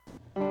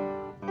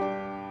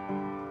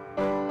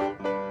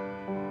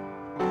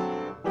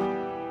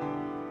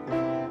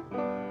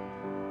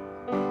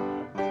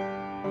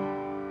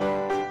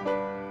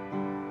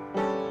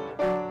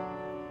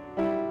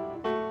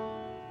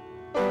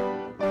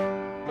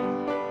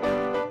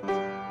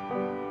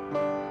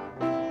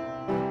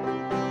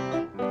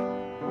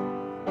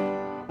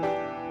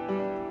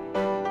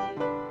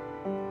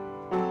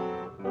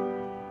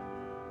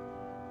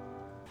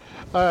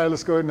All right,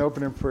 let's go ahead and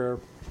open in prayer.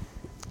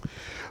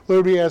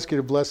 Lord, we ask you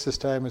to bless this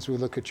time as we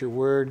look at your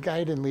word.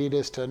 Guide and lead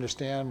us to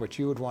understand what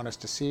you would want us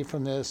to see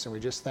from this. And we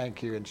just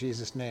thank you in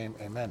Jesus' name.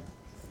 Amen.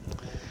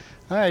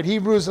 All right,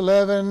 Hebrews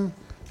 11.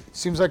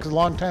 Seems like a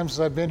long time since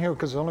I've been here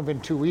because it's only been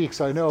 2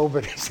 weeks, I know,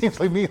 but it seems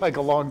like me like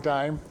a long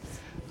time.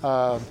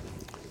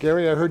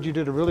 Gary, I heard you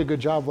did a really good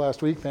job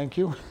last week. Thank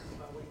you.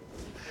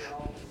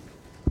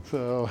 We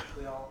all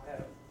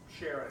had a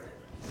share in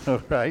it.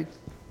 All right.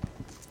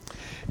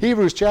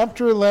 Hebrews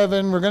chapter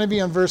 11. We're going to be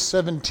on verse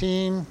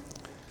 17.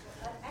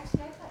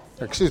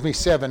 Or, excuse me,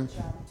 7.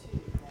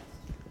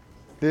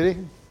 Did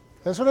he?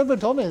 That's what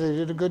everybody told me. They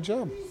did a good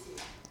job.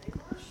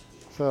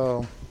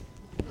 So,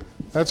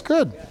 that's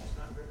good.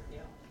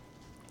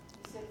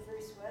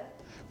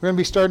 We're going to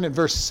be starting at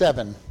verse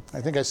 7.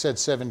 I think I said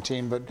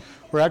 17, but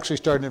we're actually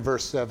starting at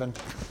verse 7.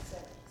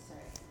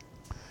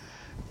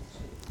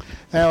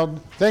 Now, the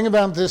thing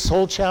about this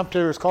whole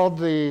chapter is called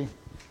the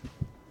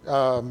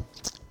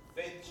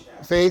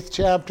faith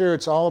chapter.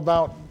 It's all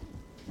about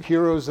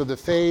heroes of the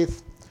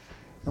faith.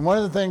 And one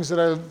of the things that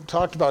I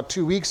talked about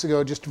 2 weeks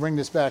ago, just to bring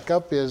this back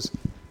up, is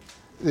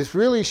this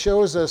really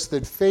shows us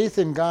that faith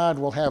in God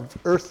will have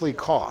earthly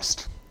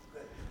cost.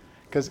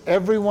 Because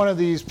every one of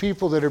these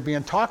people that are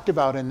being talked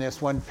about in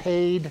this one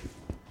paid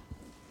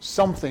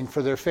something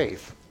for their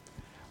faith.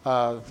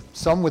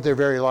 Some with their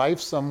very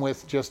life, some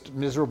with just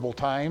miserable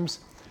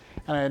times.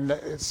 And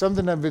it's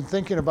something I've been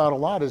thinking about a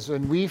lot is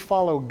when we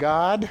follow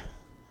God,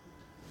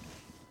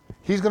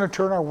 He's going to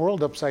turn our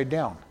world upside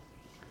down.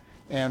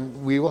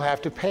 And we will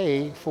have to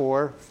pay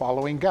for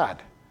following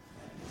God.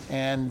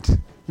 And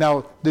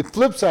now the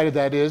flip side of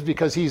that is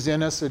because He's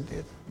in us,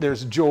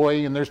 there's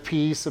joy and there's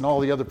peace and all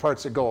the other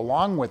parts that go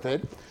along with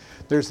it.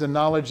 There's the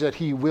knowledge that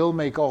He will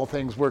make all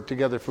things work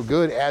together for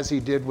good, as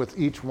He did with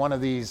each one of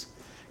these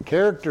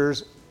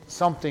characters.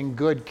 Something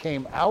good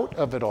came out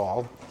of it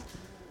all.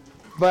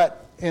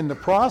 But in the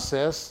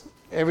process,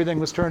 everything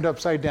was turned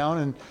upside down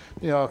and,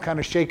 kind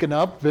of shaken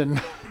up and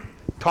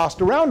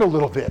tossed around a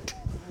little bit.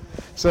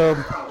 So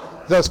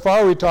thus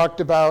far we talked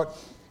about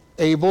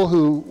Abel,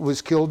 who was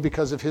killed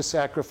because of his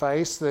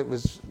sacrifice, that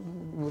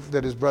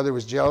his brother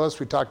was jealous.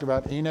 We talked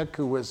about Enoch,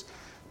 who was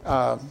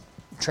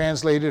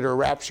translated or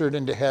raptured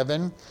into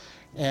heaven.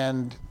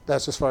 And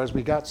that's as far as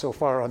we got so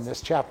far on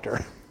this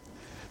chapter.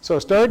 So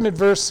starting at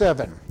verse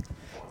 7.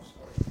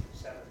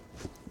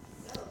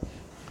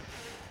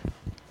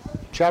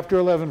 Chapter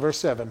 11, verse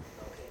 7.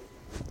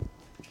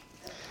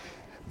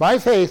 By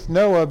faith,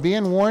 Noah,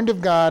 being warned of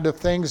God of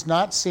things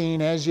not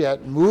seen as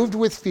yet, moved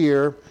with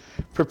fear,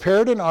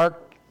 prepared an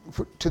ark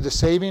to the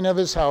saving of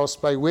his house,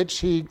 by which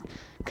he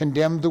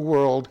condemned the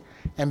world,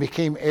 and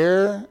became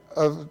heir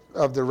of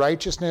the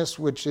righteousness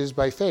which is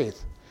by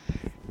faith.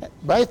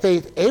 By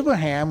faith,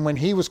 Abraham, when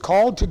he was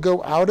called to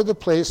go out of the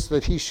place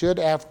that he should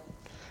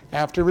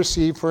after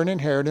receive for an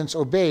inheritance,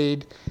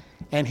 obeyed,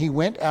 and he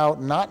went out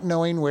not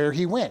knowing where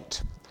he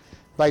went.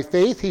 By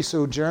faith he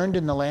sojourned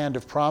in the land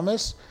of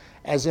promise,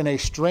 as in a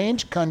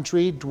strange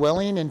country,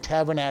 dwelling in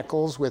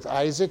tabernacles with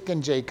Isaac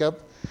and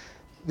Jacob,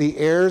 the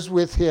heirs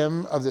with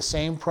him of the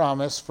same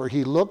promise, for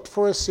he looked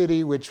for a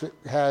city which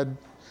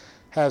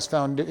has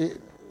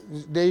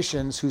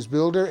foundations, whose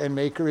builder and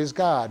maker is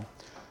God.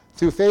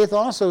 Through faith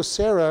also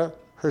Sarah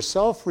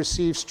herself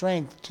received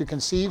strength to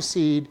conceive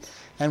seed,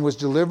 and was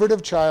delivered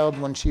of child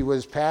when she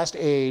was past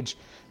age,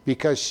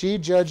 because she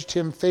judged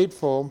him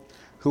faithful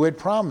who had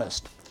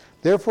promised.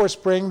 Therefore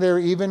sprang there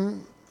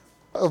even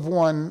of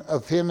one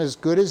of him as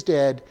good as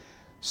dead,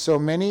 so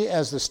many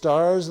as the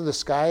stars of the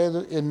sky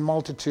in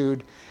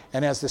multitude,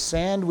 and as the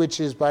sand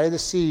which is by the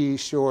sea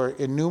shore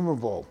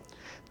innumerable.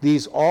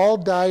 These all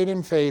died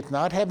in faith,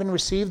 not having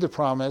received the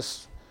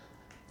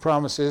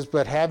promises,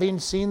 but having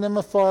seen them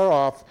afar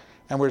off,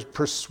 and were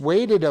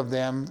persuaded of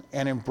them,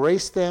 and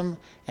embraced them,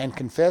 and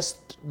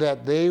confessed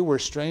that they were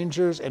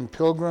strangers and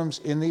pilgrims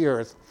in the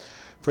earth.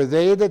 For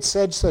they that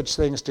said such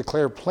things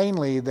declare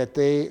plainly that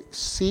they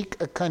seek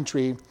a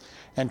country,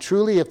 and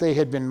truly if they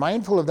had been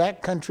mindful of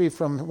that country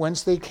from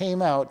whence they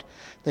came out,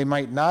 they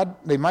might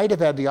have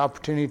had the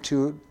opportunity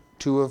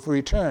to have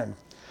returned.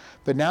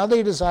 But now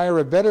they desire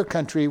a better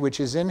country which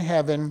is in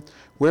heaven,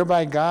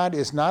 whereby God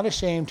is not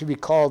ashamed to be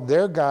called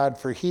their God,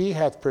 for he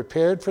hath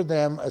prepared for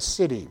them a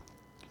city.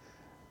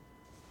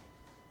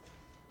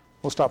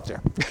 We'll stop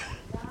there.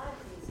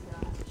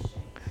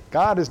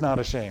 God is not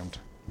ashamed.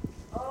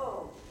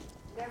 Oh,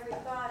 never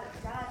thought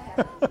of God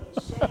having to be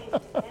ashamed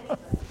of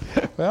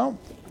anybody. Well,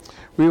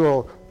 we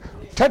will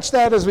touch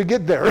that as we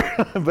get there,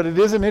 but it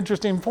is an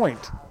interesting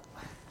point.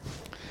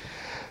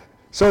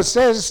 So it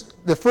says,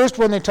 the first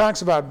one that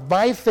talks about,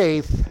 by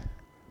faith,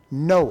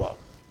 Noah,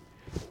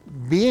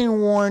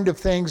 being warned of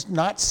things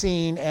not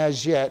seen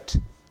as yet,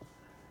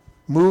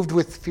 moved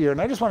with fear.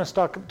 And I just want to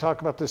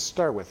talk about this to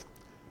start with.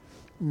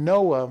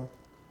 Noah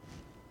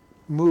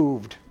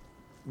moved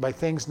by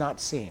things not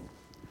seen.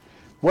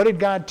 What did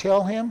God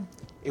tell him?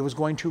 It was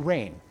going to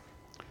rain.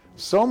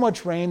 So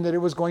much rain that it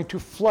was going to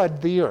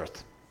flood the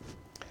earth.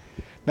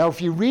 Now,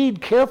 if you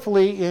read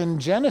carefully in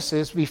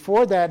Genesis,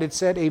 before that it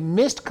said a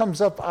mist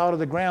comes up out of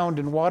the ground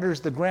and waters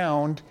the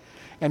ground.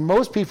 And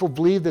most people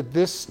believe that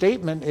this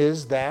statement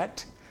is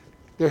that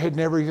there had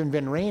never even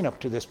been rain up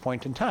to this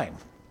point in time.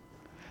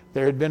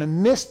 There had been a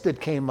mist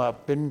that came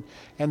up, and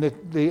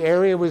the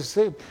area was...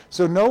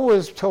 So Noah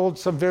was told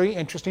some very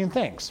interesting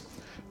things.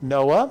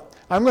 Noah,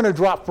 I'm going to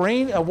drop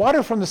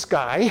water from the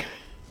sky,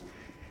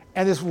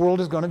 and this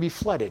world is going to be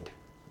flooded.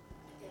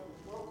 And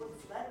what would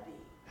flood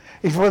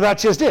be? Well,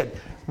 that's just it.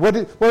 What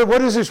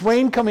is this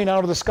rain coming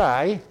out of the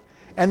sky,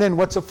 and then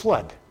what's a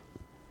flood?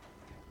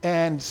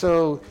 And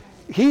so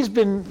he's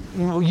been...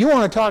 You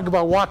want to talk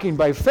about walking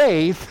by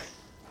faith...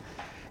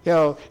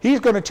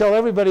 he's going to tell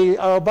everybody,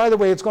 oh, by the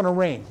way, it's going to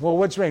rain. Well,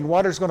 what's rain?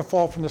 Water's going to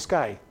fall from the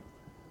sky.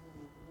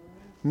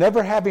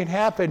 Never having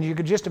happened, you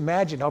could just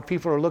imagine how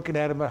people are looking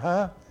at him,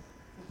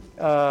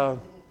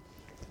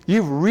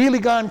 you've really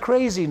gone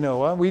crazy,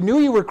 Noah. We knew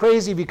you were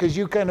crazy because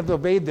you kind of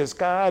obeyed this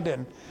God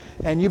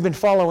and you've been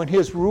following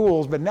his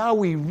rules, but now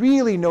we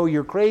really know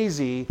you're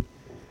crazy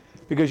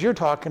because you're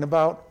talking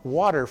about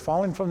water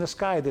falling from the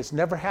sky that's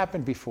never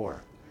happened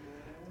before.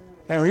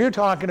 And you're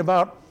talking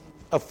about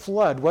a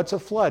flood. What's a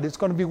flood? It's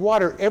going to be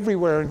water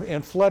everywhere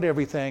and flood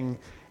everything.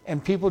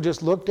 And people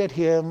just looked at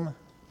him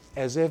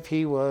as if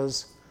he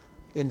was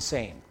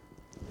insane.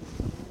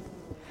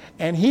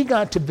 And he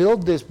got to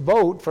build this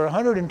boat for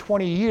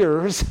 120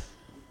 years,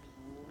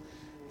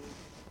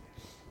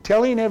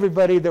 telling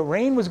everybody that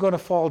rain was going to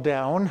fall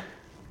down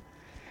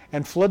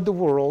and flood the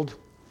world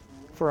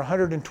for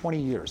 120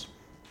 years.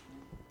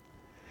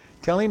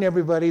 Telling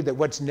everybody that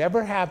what's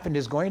never happened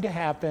is going to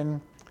happen,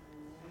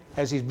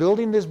 as he's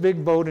building this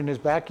big boat in his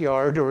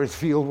backyard or his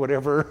field,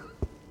 whatever.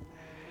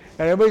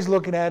 And everybody's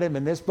looking at him,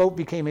 and this boat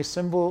became a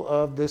symbol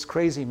of this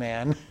crazy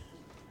man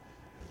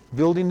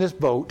building this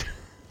boat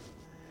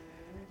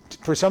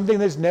for something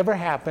that's never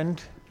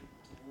happened.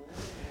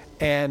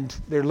 And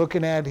they're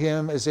looking at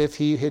him as if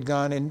he had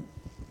gone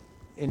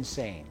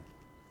insane.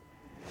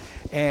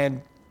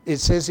 And it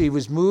says he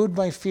was moved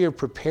by fear,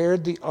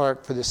 prepared the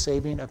ark for the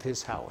saving of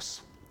his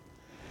house.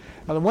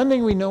 Now, the one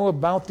thing we know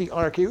about the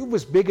ark, it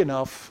was big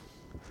enough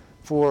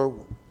for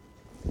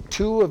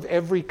 2 of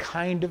every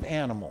kind of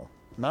animal.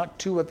 Not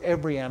 2 of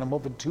every animal,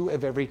 but 2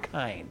 of every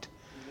kind.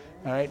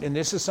 All right, and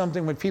this is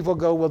something when people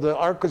go, well, the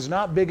ark was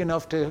not big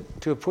enough to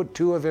put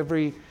 2 of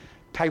every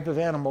type of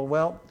animal.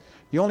 Well,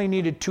 you only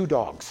needed 2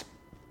 dogs.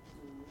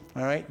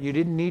 All right, you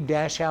didn't need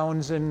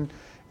dachshunds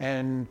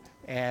and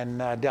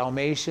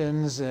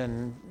Dalmatians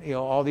and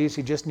all these.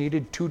 You just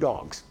needed 2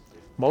 dogs.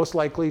 Most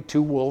likely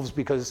 2 wolves,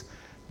 because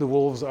the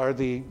wolves are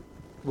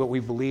what we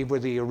believe were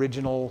the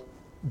original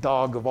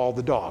dog of all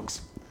the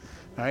dogs.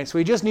 All right, so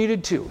he just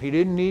needed 2. He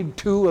didn't need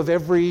 2 of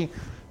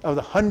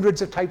the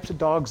hundreds of types of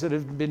dogs that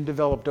have been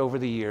developed over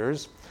the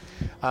years.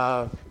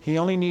 He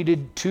only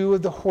needed 2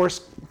 of the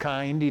horse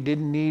kind. He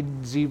didn't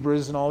need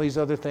zebras and all these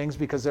other things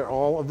because they're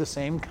all of the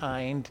same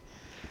kind.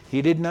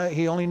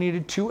 He only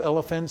needed 2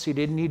 elephants. He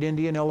didn't need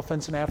Indian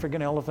elephants and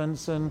African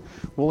elephants and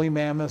woolly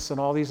mammoths and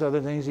all these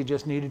other things. He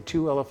just needed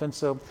 2 elephants.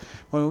 So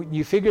when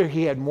you figure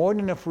he had more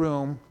than enough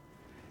room,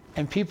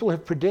 and people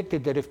have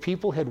predicted that if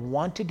people had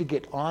wanted to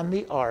get on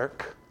the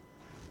ark,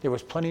 there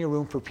was plenty of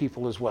room for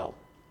people as well.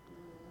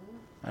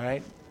 All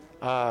right?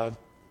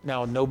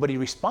 Now, nobody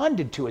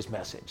responded to his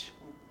message.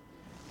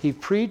 He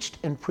preached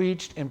and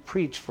preached and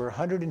preached for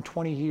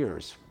 120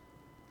 years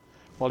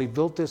while he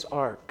built this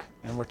ark.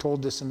 And we're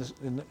told this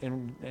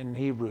in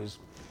Hebrews.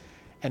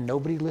 And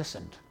nobody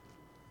listened.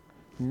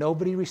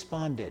 Nobody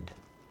responded.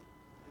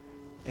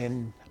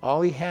 And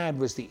all he had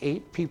was the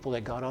 8 people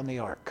that got on the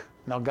ark.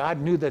 Now, God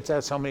knew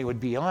that's how many would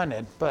be on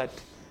it, but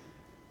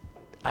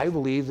I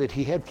believe that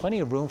he had plenty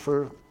of room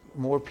for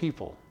more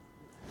people.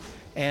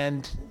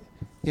 And,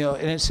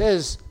 and it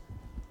says,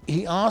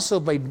 he also,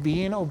 by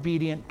being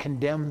obedient,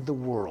 condemned the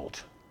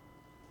world.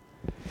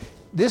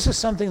 This is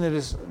something that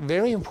is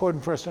very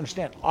important for us to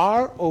understand.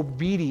 Our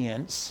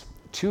obedience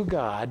to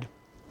God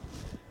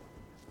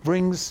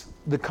brings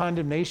the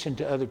condemnation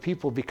to other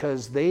people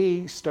because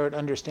they start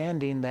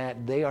understanding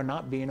that they are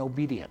not being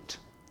obedient.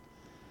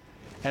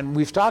 And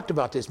we've talked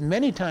about this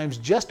many times.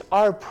 Just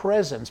our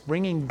presence,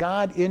 bringing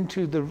God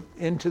into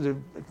the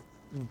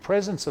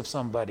presence of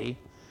somebody,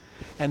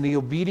 and the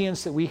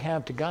obedience that we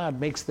have to God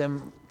makes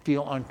them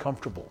feel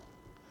uncomfortable.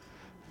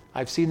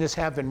 I've seen this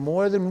happen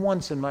more than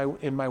once in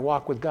my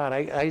walk with God.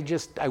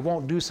 I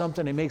won't do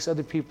something that makes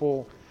other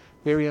people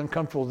very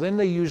uncomfortable. Then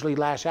they usually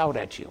lash out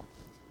at you.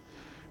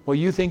 Well,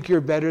 you think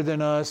you're better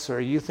than us,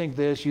 or you think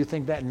this, you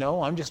think that.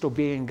 No, I'm just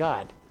obeying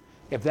God.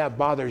 If that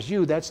bothers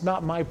you, that's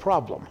not my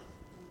problem.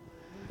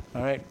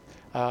 All right?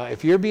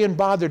 If you're being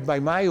bothered by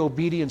my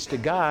obedience to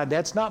God,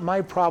 that's not my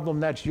problem,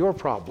 that's your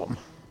problem.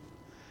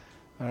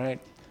 All right?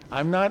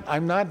 I'm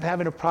not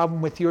having a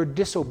problem with your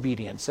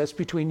disobedience. That's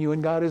between you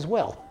and God as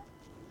well.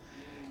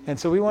 And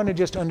so we want to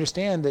just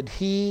understand that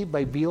he,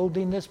 by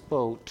building this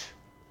boat,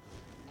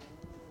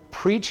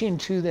 preaching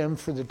to them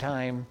for the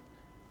time,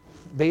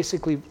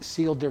 basically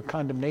sealed their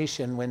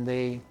condemnation when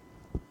they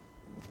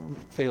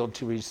failed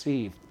to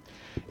receive.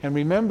 And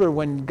remember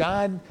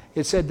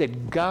it said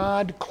that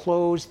God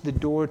closed the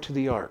door to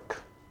the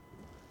ark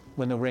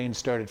when the rain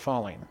started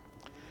falling.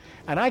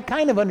 And I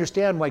kind of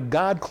understand why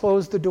God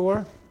closed the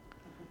door.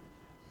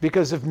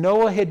 Because if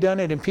Noah had done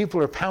it and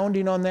people are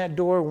pounding on that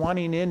door,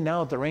 wanting in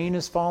now that the rain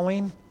is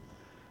falling,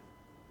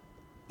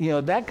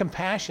 that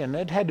compassion,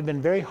 it had to have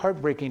been very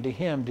heartbreaking to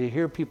him to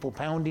hear people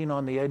pounding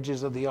on the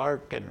edges of the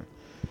ark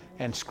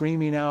and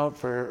screaming out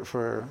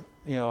for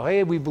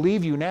hey, we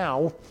believe you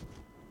now.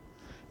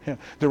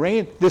 The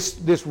rain,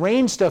 this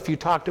rain stuff you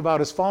talked about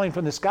is falling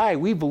from the sky.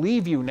 We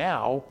believe you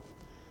now.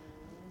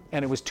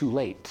 And it was too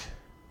late.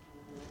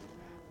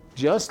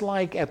 Just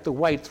like at the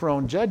white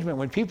throne judgment,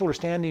 when people are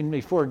standing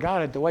before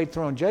God at the white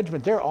throne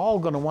judgment, they're all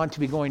going to want to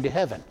be going to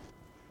heaven.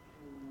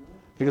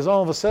 Because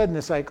all of a sudden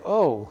it's like,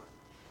 oh,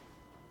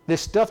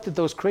 this stuff that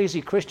those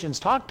crazy Christians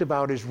talked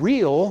about is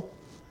real.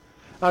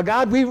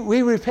 God,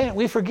 we repent,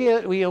 we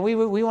forget, we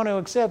want to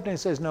accept. And he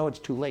says, no, it's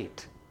too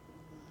late.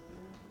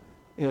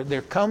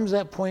 There comes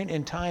that point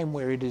in time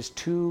where it is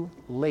too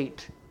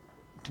late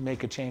to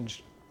make a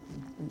change,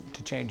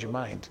 to change your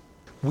mind.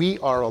 We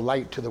are a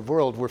light to the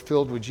world. We're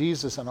filled with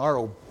Jesus, and our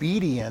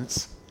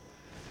obedience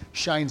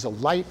shines a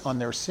light on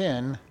their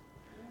sin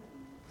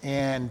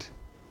and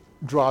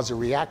draws a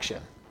reaction.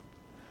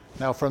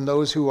 Now, from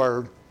those who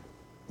are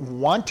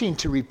wanting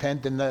to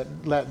repent, then that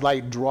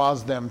light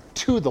draws them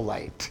to the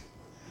light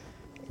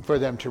for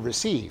them to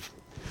receive.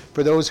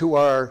 For those who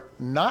are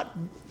not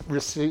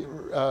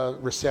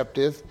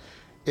receptive,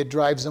 it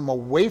drives them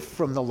away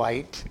from the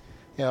light.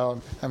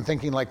 I'm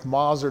thinking like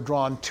moths are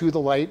drawn to the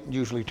light,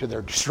 usually to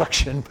their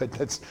destruction,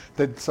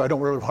 but so I don't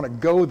really want to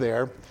go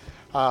there.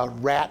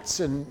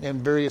 Rats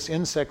and various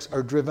insects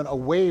are driven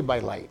away by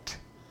light.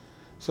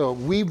 So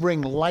we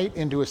bring light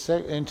into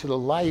the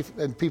life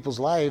in people's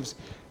lives,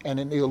 and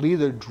it'll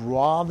either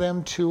draw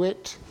them to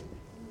it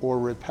or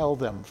repel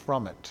them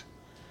from it.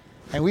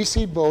 And we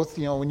see both.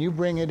 When you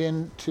bring it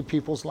into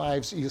people's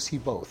lives, you see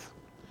both.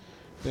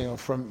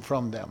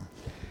 From them.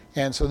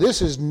 And so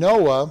this is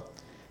Noah.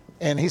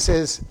 And he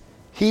says,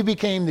 he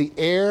became the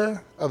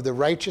heir of the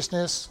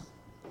righteousness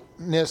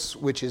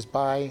which is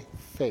by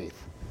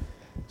faith.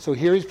 So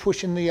here he's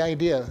pushing the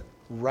idea,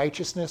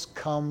 righteousness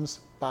comes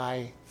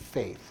by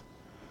faith.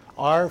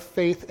 Our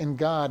faith in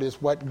God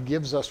is what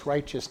gives us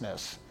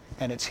righteousness.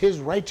 And it's his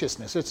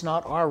righteousness. It's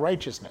not our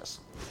righteousness.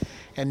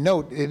 And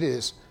note, it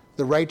is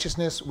the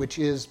righteousness which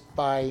is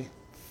by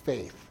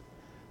faith.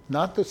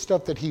 Not the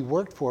stuff that he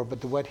worked for,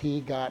 but what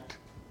he got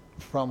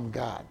from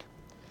God.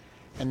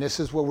 And this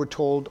is what we're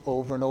told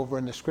over and over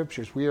in the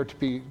scriptures. We are to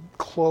be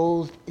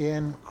clothed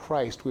in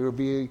Christ. We will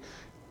be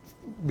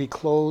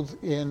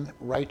clothed in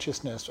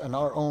righteousness. And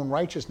our own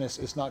righteousness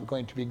is not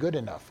going to be good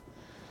enough.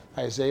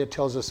 Isaiah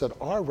tells us that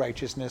our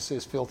righteousness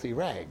is filthy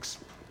rags.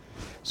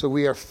 So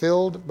we are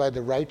filled by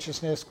the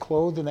righteousness,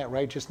 clothed in that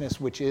righteousness,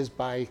 which is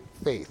by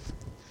faith.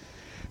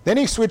 Then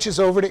he switches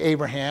over to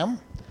Abraham.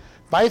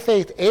 By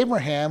faith,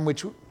 Abraham,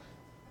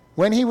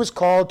 when he was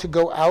called to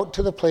go out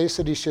to the place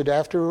that he should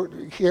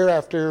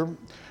hereafter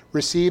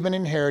receive an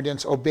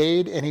inheritance,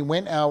 obeyed, and he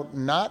went out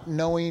not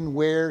knowing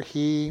where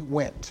he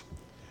went.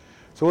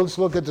 So let's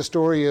look at the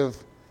story of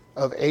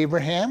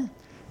Abraham.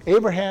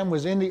 Abraham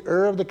was in the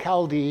Ur of the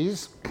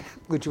Chaldees,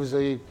 which was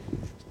a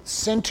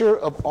center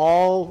of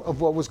all of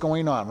what was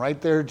going on,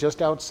 right there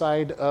just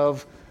outside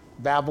of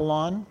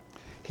Babylon.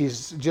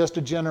 He's just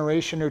a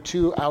generation or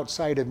two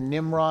outside of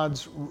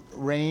Nimrod's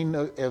reign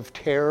of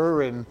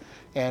terror, and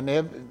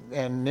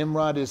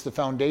Nimrod is the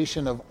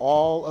foundation of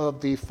all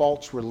of the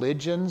false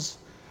religions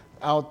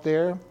out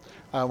there.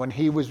 When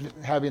he was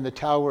having the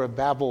Tower of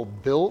Babel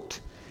built,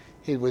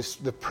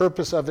 the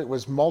purpose of it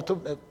was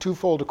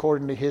twofold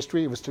according to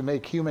history. It was to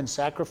make human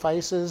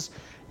sacrifices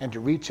and to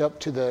reach up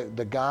to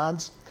the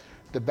gods.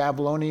 The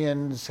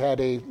Babylonians had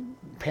a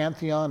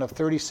pantheon of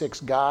 36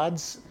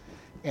 gods,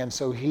 and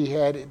so he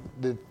had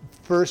the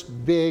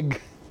first big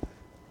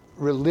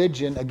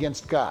religion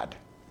against God.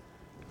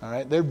 All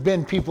right, there have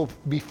been people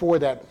before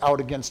that out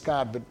against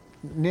God, but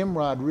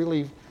Nimrod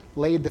really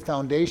laid the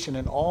foundation,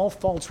 and all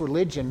false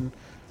religion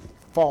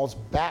falls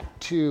back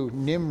to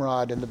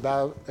Nimrod and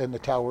the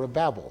Tower of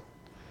Babel.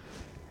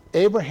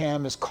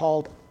 Abraham is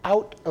called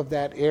out of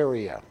that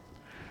area.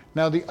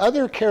 Now, the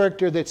other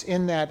character that's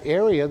in that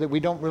area that we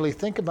don't really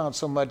think about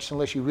so much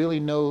unless you really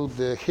know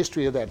the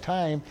history of that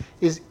time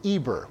is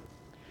Eber.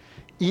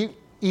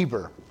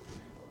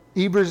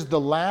 Eber's the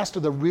last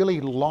of the really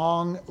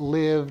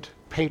long-lived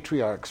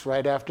patriarchs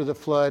right after the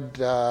flood,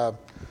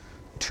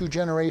 2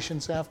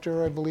 generations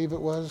after, I believe it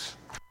was.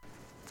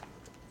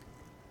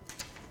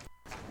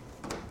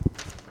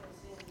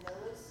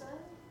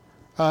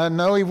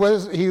 No, he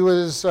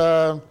was.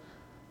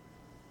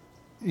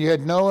 You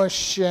had Noah,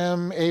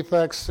 Shem,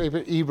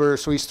 Eber,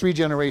 so he's 3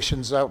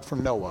 generations out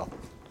from Noah.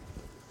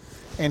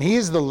 And he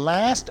is the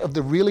last of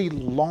the really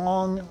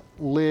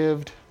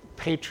long-lived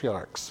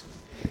patriarchs.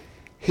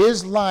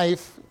 His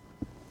life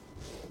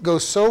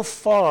goes so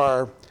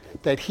far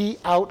that he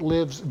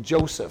outlives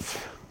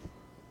Joseph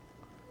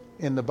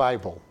in the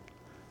Bible.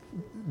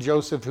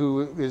 Joseph,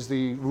 who is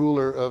the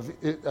ruler of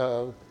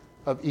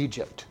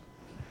Egypt.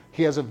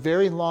 He has a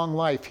very long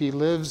life.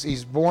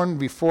 He's born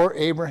before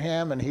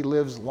Abraham, and he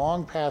lives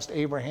long past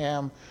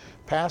Abraham,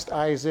 past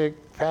Isaac,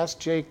 past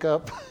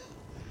Jacob,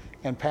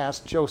 and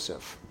past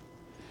Joseph.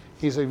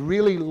 He's a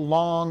really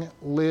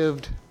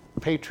long-lived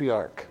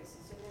patriarch.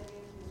 So then he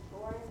was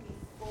born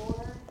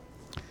before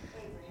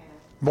Abraham.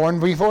 Born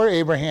before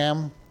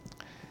Abraham,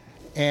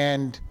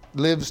 and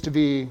lives to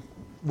be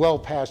well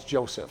past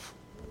Joseph.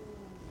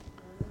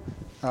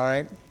 All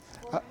right?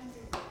 400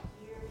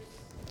 years.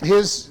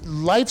 His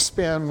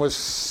lifespan was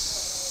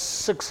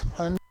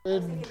 600.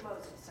 Moses,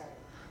 sorry.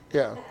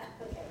 Yeah. Okay.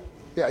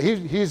 Yeah,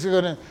 he's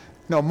going to...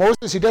 No,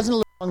 Moses, he doesn't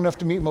live long enough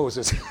to meet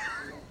Moses.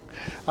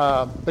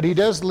 But he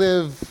does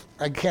live,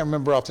 I can't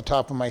remember off the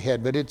top of my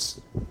head, but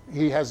he's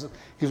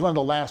one of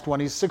the last one.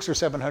 He's 600 or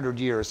 700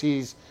 years.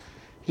 He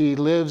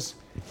lives,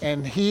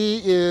 and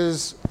he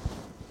is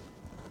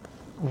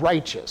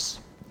righteous.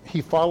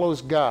 He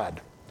follows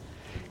God.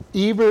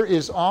 Eber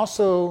is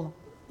also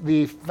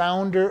the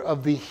founder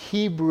of the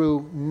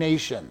Hebrew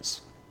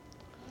nations.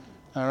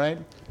 All right?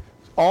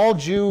 All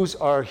Jews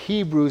are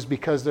Hebrews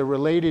because they're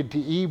related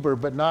to Eber,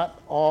 but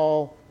not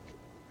all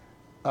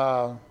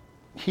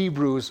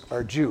Hebrews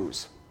are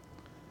Jews.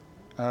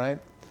 All right?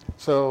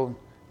 So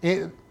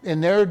in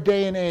their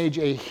day and age,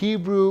 a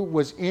Hebrew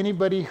was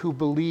anybody who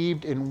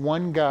believed in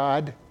one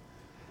God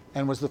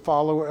and was the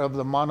follower of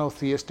the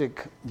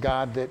monotheistic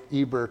God that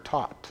Eber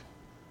taught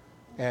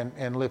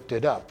and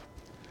lifted up.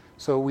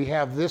 So we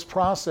have this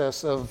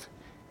process of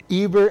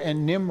Eber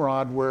and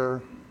Nimrod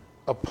were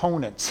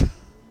opponents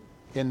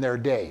in their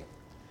day.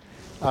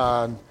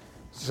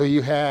 So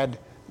you had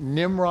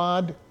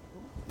Nimrod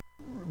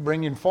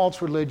bringing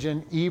false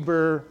religion,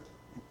 Eber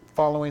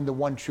following the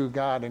one true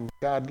God, and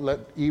God let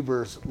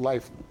Eber's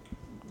life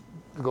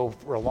go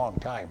for a long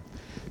time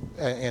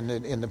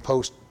in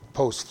the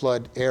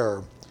post-flood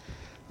era.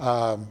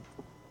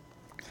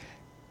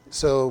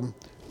 So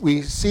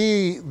we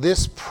see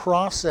this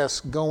process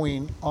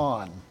going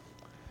on,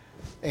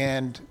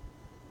 and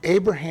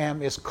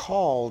Abraham is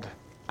called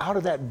out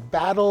of that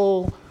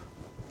battle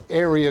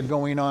area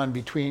going on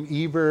between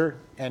Eber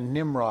and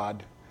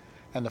Nimrod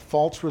and the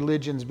false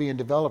religions being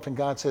developed, and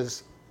God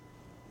says,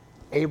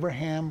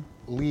 Abraham,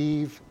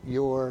 leave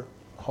your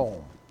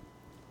home.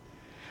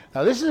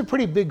 Now this is a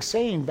pretty big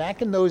saying.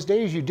 Back in those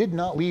days, you did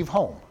not leave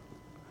home.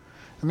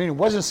 I mean, it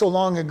wasn't so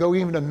long ago,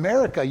 even in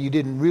America, you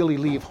didn't really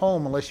leave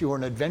home unless you were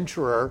an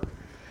adventurer.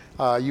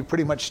 You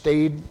pretty much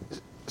stayed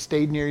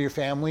near your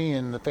family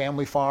and the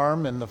family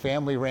farm and the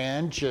family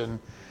ranch, and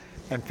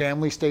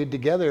family stayed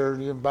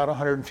together. About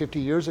 150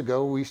 years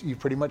ago, you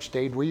pretty much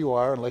stayed where you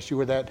are unless you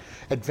were that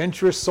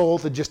adventurous soul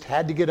that just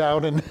had to get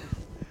out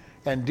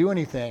and do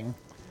anything.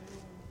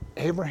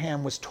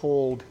 Abraham was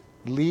told,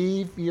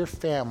 leave your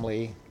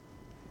family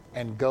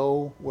and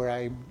go where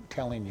I'm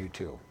telling you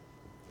to.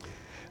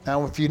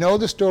 Now, if you know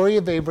the story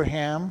of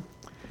Abraham,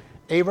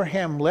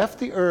 Abraham left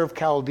the Ur of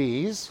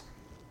Chaldees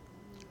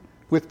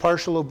with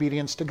partial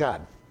obedience to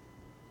God.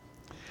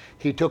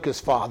 He took his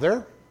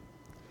father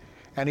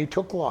and he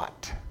took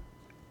Lot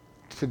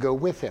to go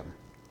with him.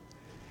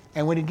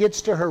 And when he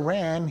gets to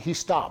Haran, he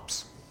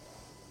stops.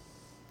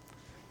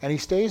 And he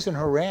stays in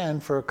Haran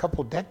for a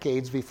couple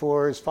decades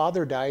before his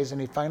father dies,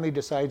 and he finally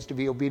decides to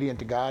be obedient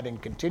to God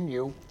and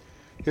continue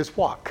his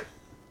walk.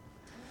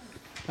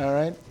 All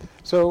right?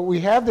 So we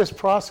have this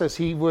process.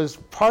 He was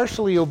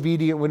partially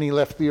obedient when he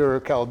left the Ur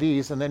of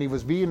Chaldees, and then he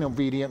was being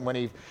obedient when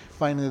he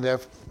finally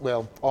left,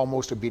 well,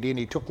 almost obedient.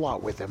 He took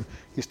Lot with him.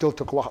 He still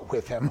took Lot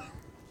with him.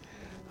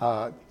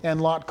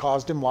 And Lot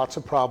caused him lots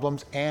of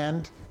problems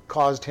and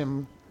caused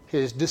him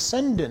his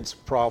descendants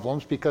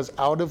problems, because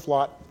out of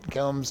Lot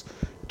comes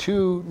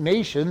two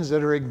nations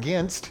that are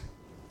against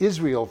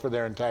Israel for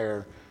their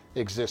entire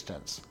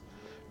existence.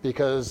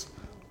 Because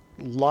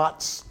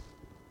Lot's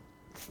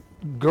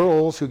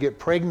girls who get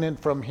pregnant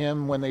from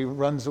him when he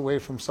runs away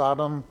from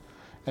Sodom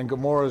and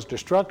Gomorrah's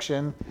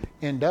destruction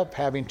end up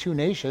having two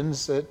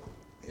nations that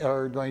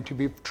are going to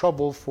be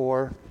trouble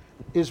for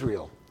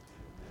Israel.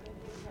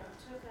 Abraham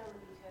took him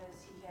because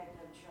he had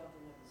no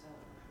children of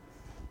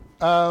his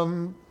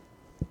own.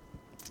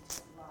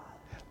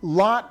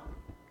 Lot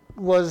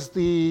was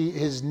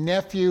his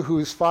nephew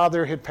whose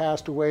father had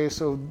passed away,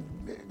 so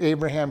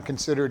Abraham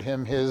considered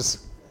him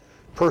his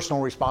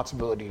personal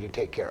responsibility to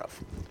take care of.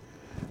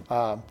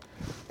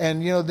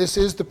 And this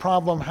is the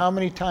problem. How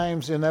many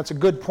times, and that's a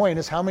good point,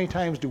 is how many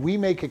times do we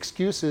make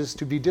excuses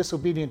to be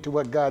disobedient to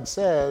what God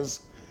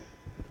says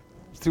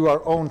through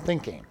our own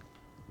thinking?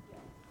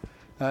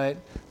 All right?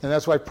 And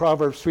that's why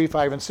Proverbs 3,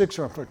 5, and 6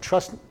 are for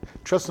trust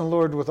in the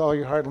Lord with all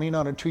your heart, lean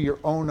on to your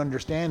own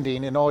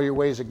understanding, in all your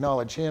ways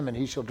acknowledge him, and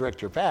he shall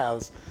direct your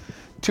paths.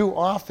 Too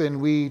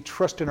often we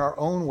trust in our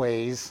own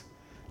ways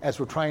as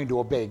we're trying to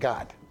obey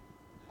God.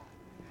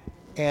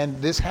 And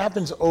this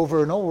happens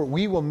over and over.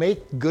 We will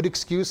make good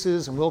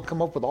excuses, and we'll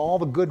come up with all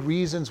the good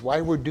reasons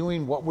why we're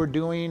doing what we're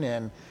doing,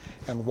 and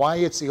why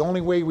it's the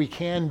only way we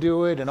can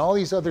do it, and all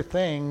these other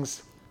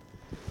things,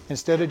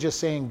 instead of just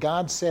saying,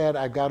 God said,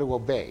 I've got to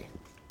obey.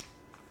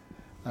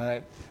 All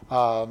right.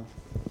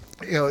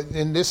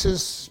 And this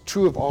is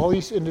true of all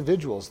these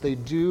individuals.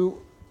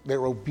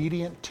 They're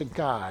obedient to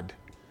God.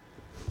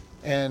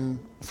 And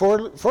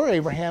for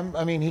Abraham,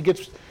 I mean,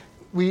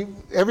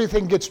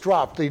 everything gets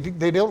dropped.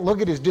 They don't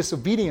look at his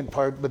disobedient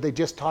part, but they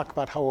just talk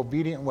about how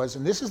obedient was.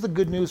 And this is the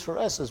good news for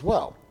us as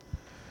well.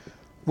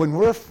 When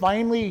we're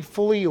finally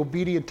fully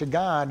obedient to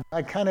God,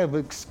 I kind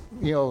of,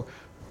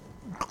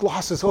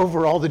 glosses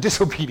over all the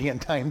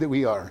disobedient time that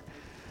we are.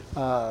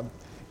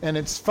 And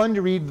it's fun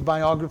to read the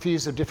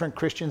biographies of different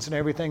Christians and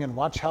everything, and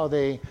watch how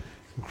they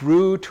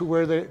grew to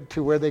where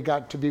they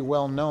got to be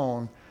well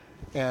known.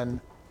 And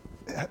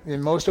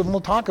most of them will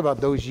talk about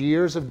those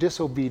years of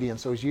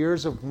disobedience, those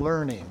years of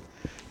learning,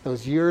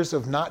 those years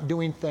of not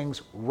doing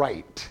things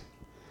right.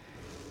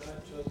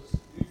 God chose us to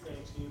do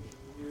things he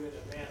knew in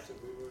advance that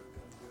we weren't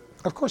going to do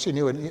it. Of course he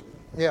knew it.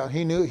 Yeah,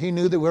 he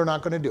knew that we're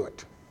not going to do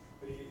it.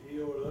 But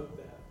he overlooked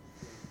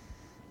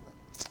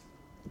that.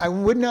 I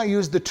would not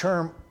use the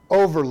term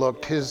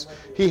overlooked.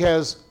 He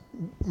has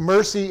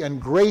mercy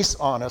and grace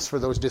on us for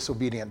those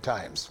disobedient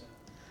times.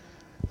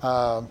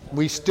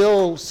 We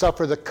still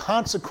suffer the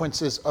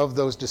consequences of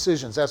those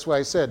decisions. That's why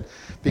I said,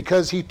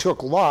 because he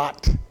took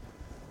Lot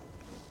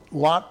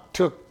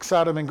took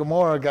Sodom and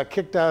Gomorrah, got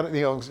kicked out,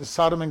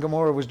 Sodom and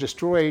Gomorrah was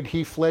destroyed.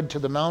 He fled to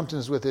the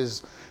mountains with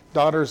his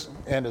daughters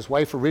and his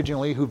wife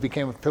originally, who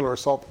became a pillar of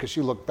salt because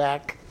she looked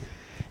back.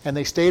 And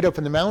they stayed up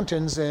in the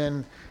mountains,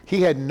 and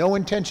he had no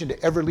intention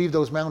to ever leave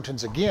those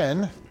mountains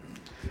again.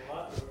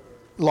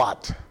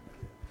 Lot.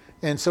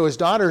 And so his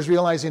daughters,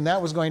 realizing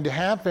that was going to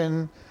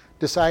happen,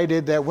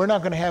 decided that we're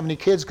not going to have any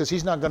kids because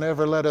he's not going to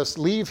ever let us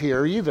leave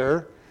here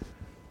either.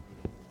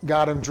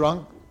 Got him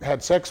drunk,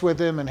 had sex with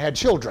him, and had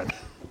children.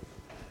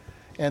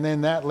 And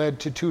then that led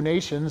to two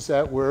nations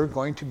that were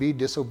going to be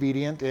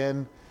disobedient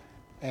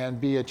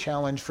and be a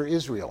challenge for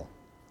Israel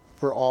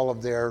for all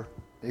of their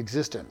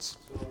existence.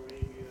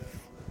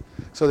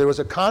 So there was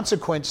a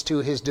consequence to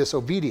his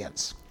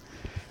disobedience.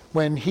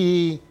 When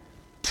he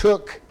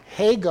took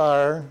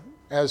Hagar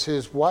as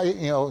his wife,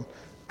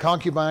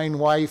 concubine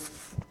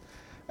wife,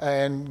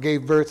 and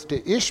gave birth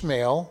to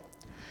Ishmael.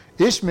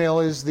 Ishmael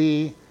is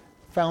the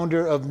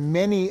founder of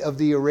many of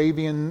the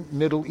Arabian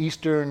Middle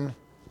Eastern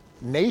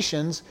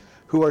nations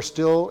who are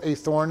still a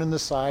thorn in the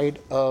side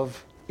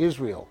of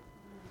Israel.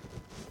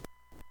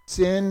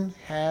 Sin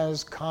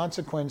has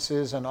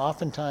consequences, and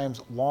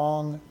oftentimes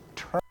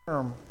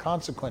long-term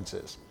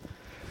consequences.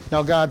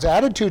 Now, God's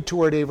attitude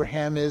toward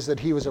Abraham is that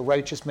he was a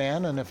righteous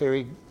man and a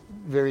very,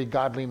 very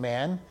godly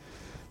man.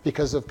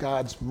 Because of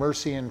God's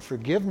mercy and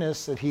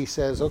forgiveness, that he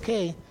says,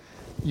 okay,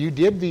 you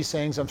did these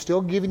things, I'm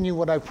still giving you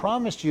what I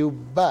promised you,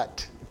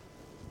 but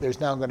there's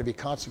now going to be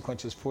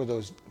consequences for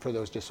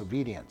those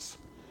disobedience.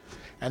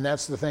 And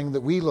that's the thing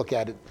that we look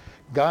at it.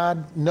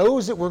 God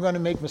knows that we're going to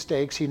make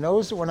mistakes. He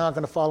knows that we're not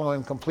going to follow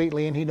him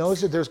completely, and he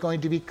knows that there's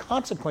going to be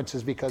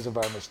consequences because of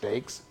our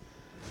mistakes.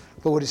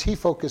 But what does he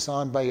focus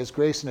on by his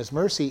grace and his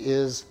mercy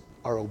is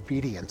our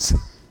obedience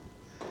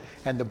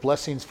and the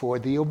blessings for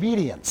the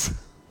obedience.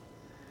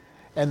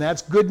 And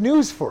that's good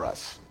news for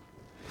us.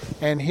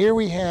 And here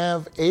we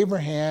have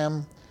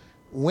Abraham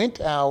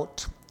went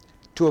out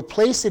to a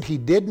place that he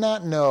did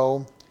not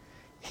know.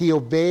 He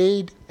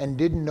obeyed and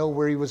didn't know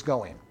where he was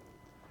going.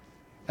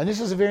 And this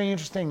is a very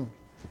interesting.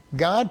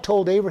 God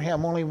told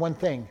Abraham only one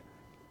thing.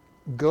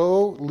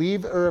 Go,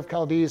 leave Ur of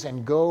Chaldees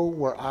and go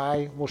where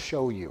I will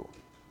show you.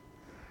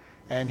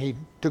 And he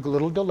took a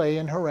little delay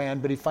in Haran,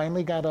 but he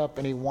finally got up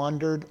and he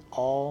wandered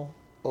all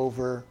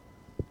over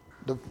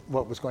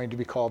what was going to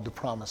be called the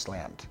Promised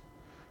Land,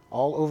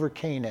 all over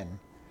Canaan,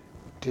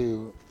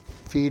 to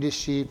feed his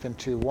sheep and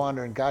to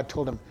wander. And God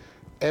told him,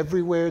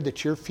 everywhere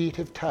that your feet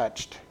have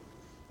touched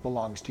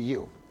belongs to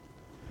you.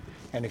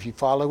 And if you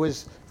follow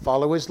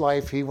his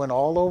life, he went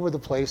all over the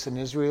place in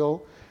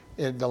Israel.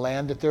 In the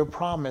land that they're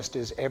promised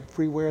is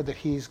everywhere that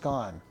he's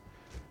gone.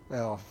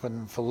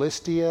 From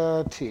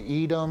Philistia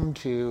to Edom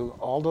to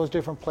all those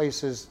different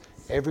places,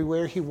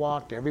 everywhere he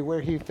walked, everywhere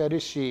he fed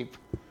his sheep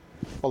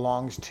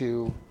belongs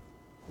to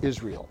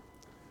Israel.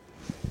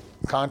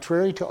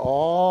 Contrary to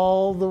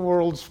all the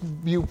world's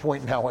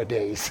viewpoint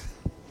nowadays.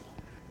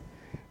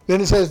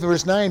 Then it says,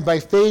 verse 9, by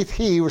faith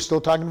he, we're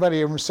still talking about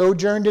Abram,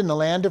 sojourned in the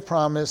land of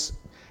promise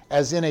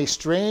as in a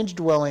strange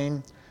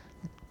dwelling,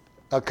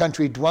 a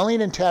country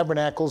dwelling in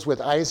tabernacles with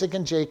Isaac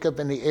and Jacob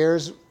and the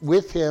heirs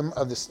with him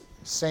of the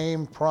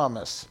same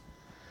promise.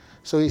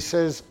 So he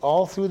says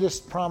all through this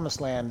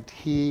promised land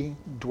he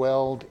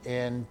dwelled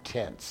in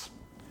tents.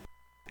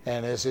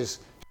 And as is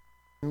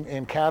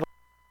in cattle,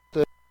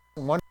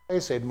 in one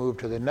place, they'd move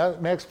to the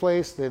next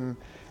place,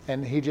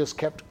 and he just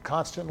kept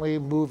constantly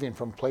moving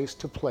from place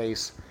to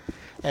place.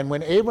 And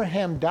when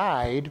Abraham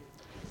died,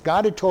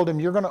 God had told him,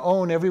 you're going to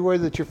own everywhere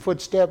that your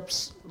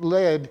footsteps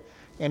led,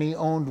 and he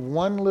owned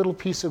one little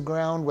piece of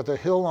ground with a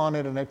hill on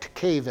it and a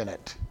cave in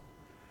it.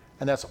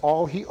 And that's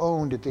all he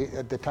owned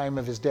at the time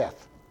of his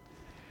death.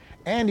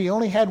 And he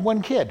only had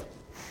one kid.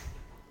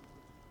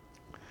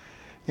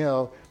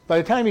 By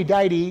the time he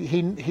died,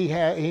 he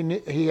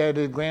had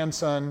a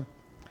grandson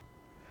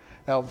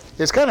Now,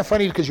 it's kind of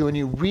funny because when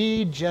you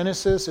read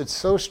Genesis, it's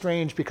so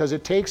strange because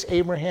it takes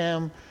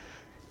Abraham,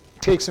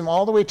 takes him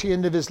all the way to the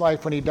end of his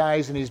life when he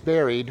dies and he's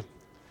buried.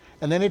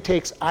 And then it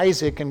takes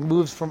Isaac and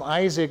moves from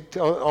Isaac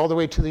all the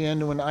way to the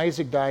end when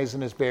Isaac dies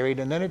and is buried.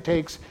 And then it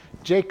takes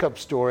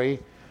Jacob's story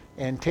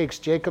and takes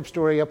Jacob's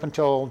story up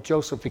until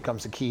Joseph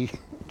becomes a key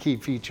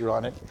feature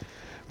on it.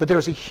 But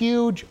there's a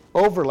huge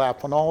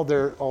overlap on all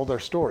their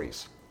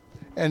stories.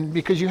 And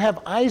because you have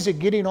Isaac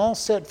getting all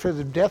set for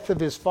the death of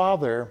his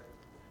father,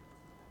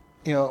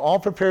 all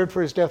prepared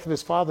for his death of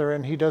his father,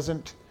 and he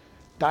doesn't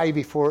die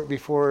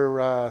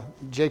before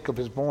Jacob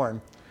is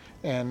born.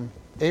 And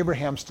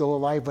Abraham's still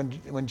alive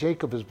when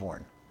Jacob is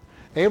born.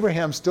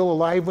 Abraham's still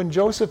alive when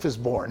Joseph is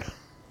born.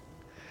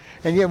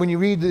 And yet when you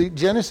read the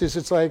Genesis,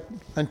 it's like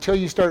until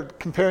you start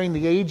comparing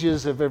the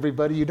ages of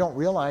everybody, you don't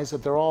realize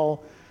that they're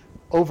all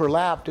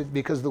overlapped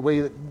because of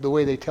the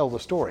way they tell the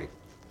story.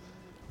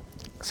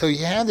 So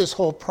you have this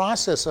whole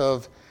process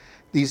of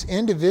these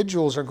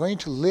individuals are going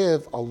to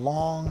live a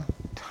long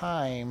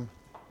time,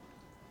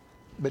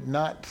 but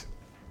not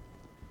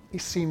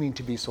seeming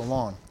to be so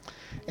long.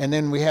 And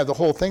then we have the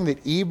whole thing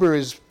that Eber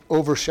is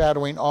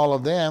overshadowing all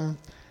of them.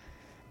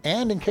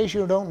 And in case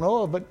you don't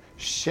know, but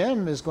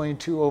Shem is going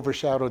to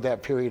overshadow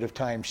that period of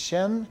time.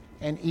 Shem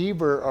and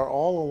Eber are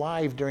all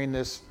alive during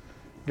this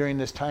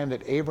time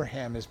that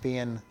Abraham is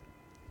being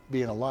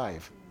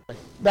alive.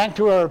 Back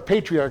to our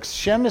patriarchs.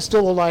 Shem is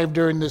still alive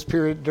during this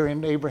period,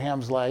 during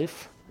Abraham's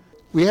life.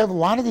 We have a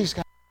lot of these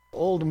guys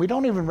old, and we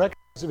don't even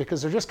recognize it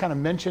because they're just kind of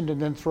mentioned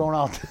and then thrown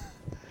out,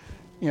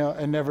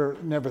 and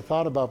never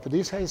thought about. But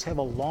these guys have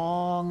a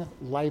long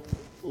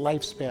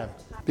lifespan.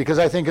 Because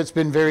I think it's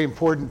been very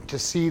important to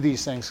see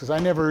these things. Because I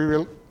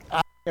never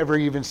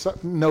even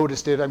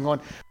noticed it. I'm going,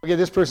 okay,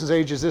 this person's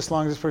age is this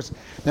long. This person.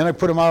 Then I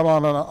put them out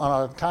on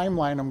a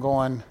timeline. I'm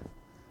going,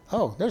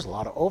 oh, there's a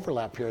lot of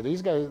overlap here.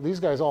 These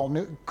guys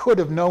all could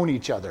have known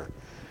each other.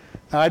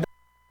 Now, I don't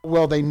know how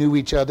well they knew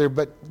each other,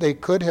 but they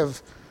could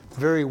have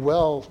very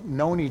well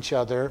known each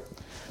other.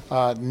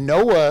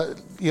 Noah,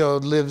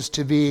 lives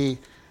to be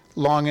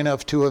long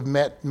enough to have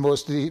met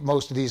most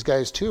of these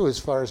guys too, as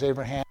far as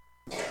Abraham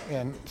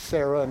and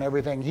Sarah and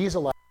everything. He's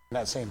alive in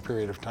that same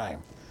period of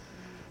time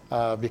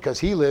because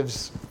he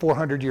lives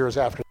 400 years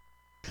after.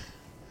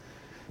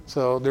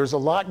 So there's a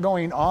lot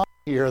going on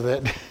here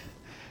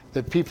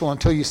that people,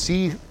 until you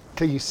see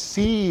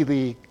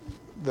the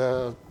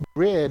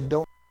grid,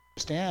 don't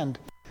understand.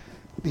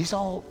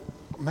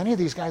 Many of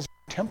these guys are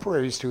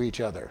contemporaries to each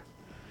other.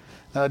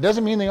 Now, it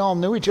doesn't mean they all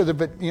knew each other,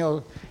 but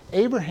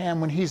Abraham,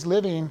 when he's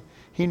living,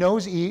 he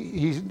knows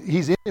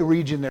he's in the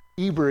region there.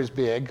 Eber is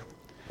big.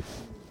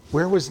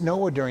 Where was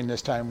Noah during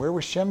this time? Where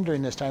was Shem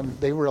during this time?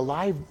 They were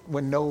alive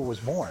when Noah was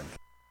born.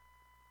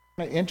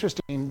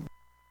 Interesting.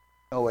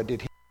 Noah,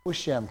 did he know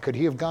Shem? Could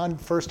he have gone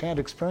firsthand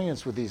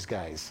experience with these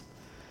guys?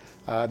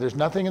 There's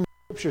nothing in the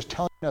scriptures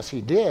telling us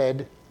he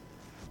did,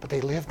 but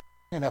they lived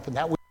long enough, and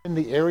that was in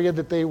the area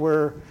that they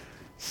were.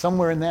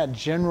 Somewhere in that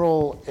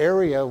general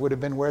area would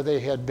have been where they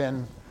had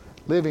been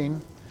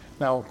living.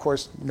 Now, of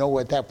course,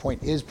 Noah at that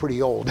point is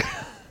pretty old,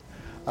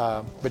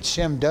 but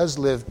Shem does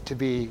live to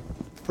be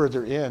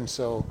further in.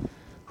 So,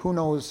 who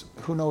knows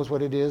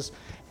what it is?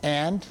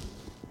 And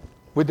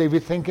would they be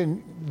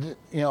thinking,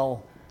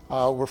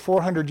 we're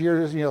 400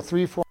 years,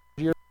 400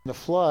 years in the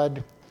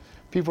flood?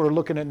 People are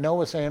looking at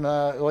Noah saying,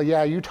 well,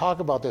 yeah, you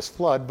talk about this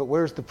flood, but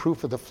where's the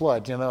proof of the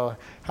flood?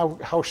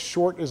 How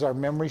short is our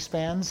memory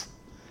spans?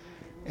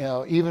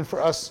 Even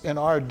for us in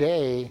our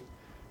day,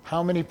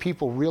 how many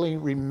people really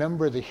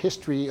remember the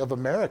history of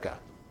America?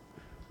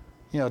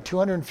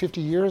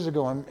 250 years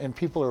ago, and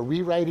people are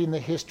rewriting the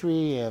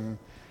history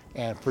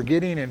and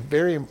forgetting and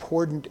very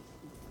important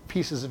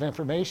pieces of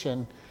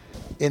information.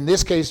 In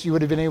this case, you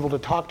would have been able to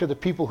talk to the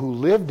people who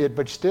lived it,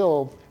 but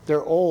still,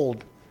 they're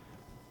old.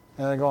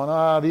 And they're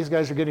going, these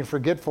guys are getting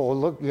forgetful.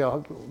 Look,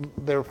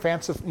 they're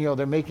fanciful,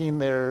 they're making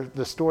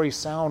the story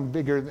sound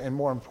bigger and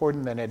more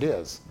important than it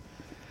is.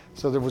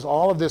 So there was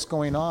all of this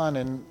going on,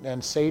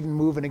 and Satan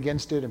moving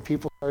against it, and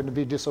people starting to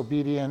be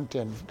disobedient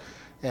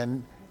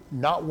and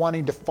not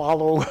wanting to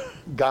follow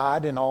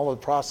God and all the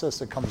process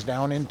that comes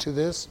down into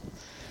this.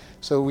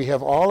 So we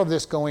have all of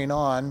this going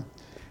on,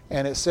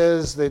 and it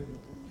says that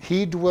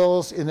he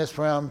dwells in this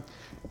realm.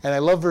 And I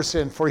love verse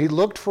 10, for he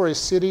looked for a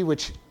city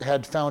which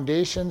had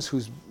foundations,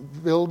 whose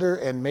builder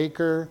and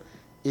maker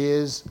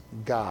is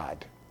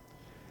God.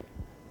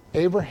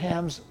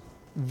 Abraham's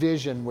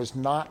vision was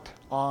not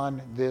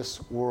on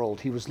this world.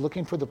 He was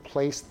looking for the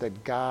place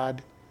that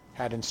God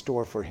had in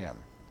store for him.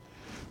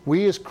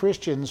 We as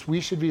Christians,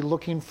 we should be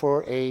looking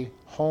for a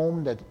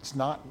home that's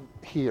not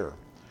here.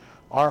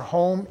 Our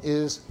home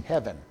is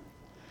heaven.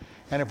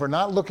 And if we're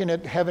not looking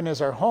at heaven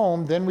as our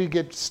home, then we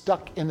get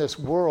stuck in this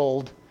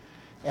world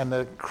and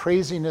the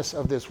craziness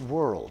of this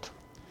world.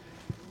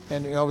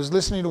 And I was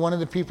listening to one of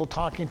the people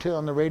talking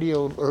on the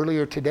radio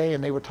earlier today,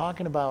 and they were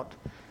talking about,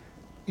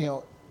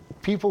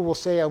 people will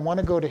say, I want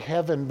to go to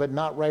heaven, but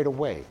not right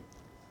away.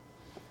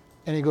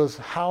 And he goes,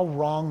 how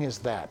wrong is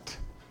that?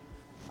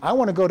 I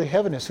want to go to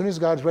heaven as soon as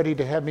God's ready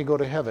to have me go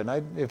to heaven.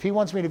 If he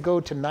wants me to go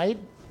tonight,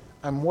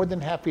 I'm more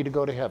than happy to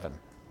go to heaven.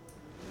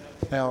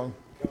 Now,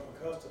 Become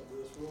accustomed to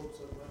this world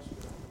so much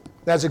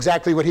that that's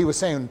exactly what he was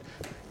saying,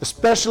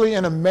 especially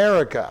in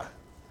America.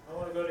 I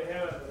want to go to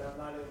heaven, but I'm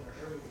not in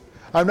a hurry.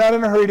 I'm not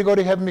in a hurry to go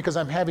to heaven because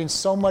I'm having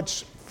so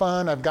much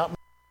fun. I've got my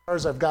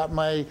cars, I've got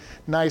my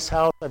nice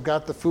house, I've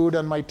got the food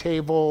on my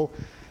table.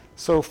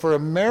 So for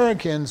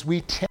Americans,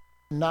 we tend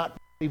to not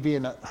be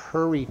in a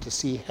hurry to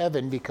see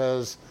heaven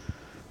because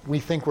we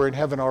think we're in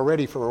heaven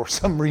already for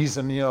some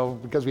reason,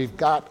 because we've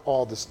got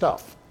all the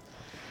stuff.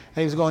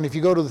 And he's going, if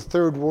you go to the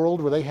third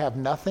world where they have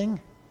nothing,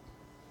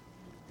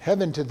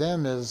 heaven to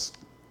them is,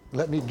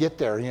 let me get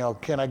there.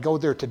 Can I go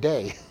there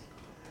today?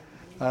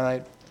 All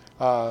right.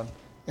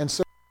 And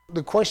so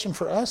the question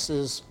for us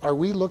is, are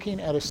we looking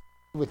at a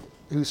city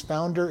whose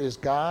founder is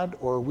God,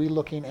 or are we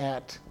looking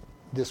at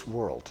this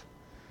world?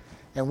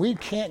 And we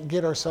can't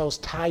get ourselves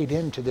tied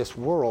into this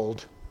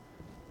world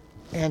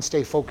and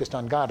stay focused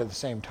on God at the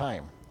same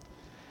time.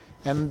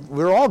 And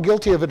we're all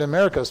guilty of it in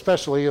America,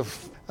 especially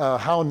of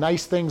how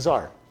nice things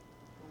are.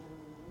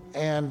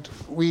 And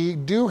we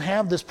do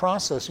have this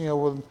process,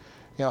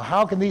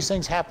 how can these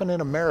things happen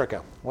in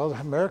America? Well,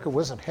 America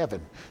wasn't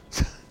heaven.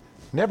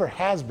 Never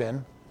has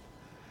been.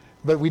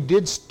 But we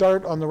did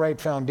start on the right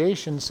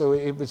foundation, so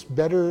it was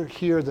better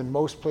here than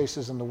most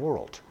places in the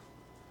world.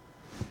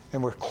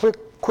 And we're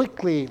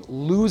quickly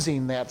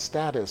losing that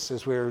status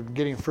as we're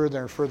getting further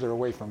and further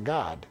away from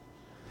God.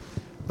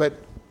 But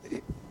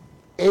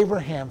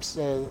Abraham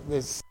says,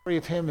 the story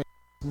of him is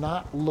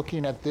not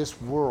looking at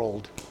this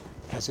world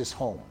as his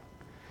home.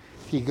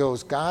 He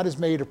goes, God has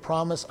made a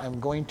promise. I'm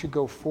going to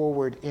go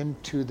forward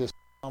into this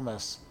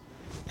promise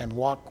and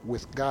walk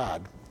with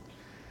God.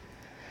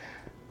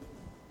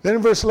 Then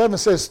in verse 11 it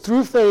says,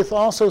 through faith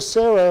also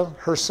Sarah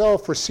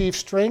herself received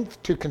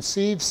strength to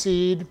conceive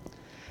seed,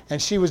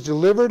 and she was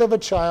delivered of a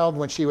child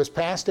when she was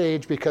past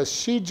age, because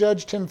she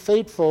judged him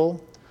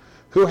faithful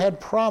who had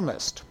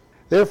promised.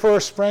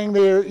 Therefore sprang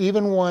there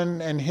even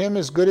one, and him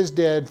as good as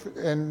dead,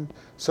 and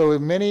so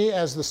many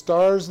as the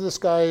stars of the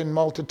sky in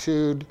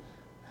multitude,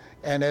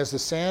 and as the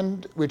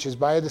sand which is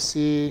by the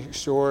sea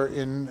shore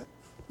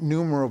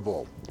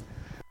innumerable.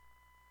 The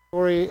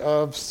story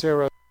of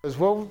Sarah.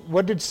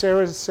 What did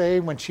Sarah say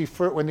when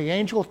the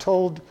angel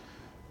told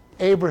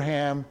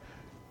Abraham,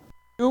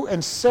 you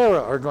and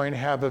Sarah are going to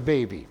have a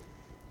baby?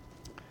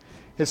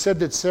 It said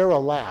that Sarah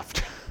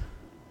laughed.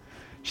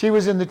 She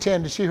was in the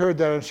tent and she heard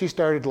that and she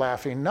started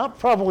laughing.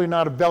 Probably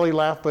not a belly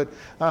laugh, but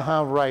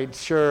right,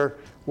 sure.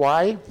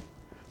 Why?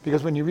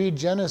 Because when you read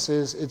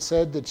Genesis, it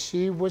said that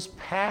she was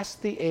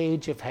past the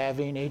age of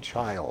having a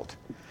child.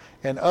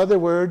 In other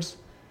words,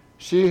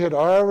 she had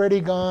already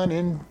gone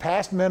in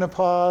past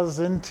menopause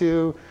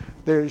into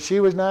there. She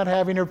was not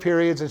having her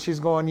periods, and she's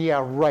going,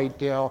 yeah, right,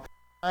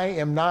 I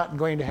am not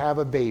going to have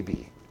a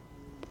baby.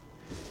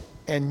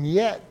 And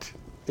yet,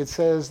 it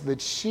says that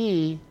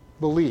she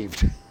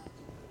believed.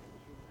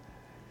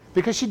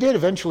 Because she did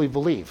eventually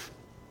believe.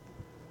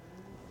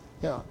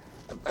 And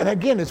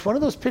again, it's one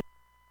of those pictures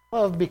I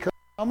love, because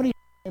how many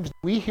times do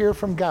we hear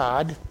from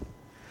God,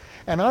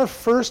 and our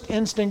first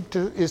instinct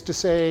is to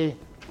say,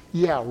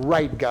 yeah,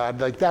 right, God,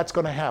 that's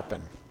going to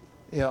happen.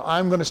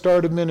 I'm going to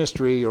start a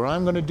ministry, or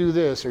I'm going to do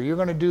this, or you're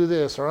going to do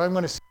this, or I'm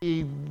going to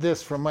see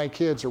this from my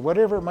kids, or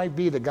whatever it might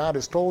be that God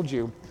has told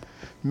you.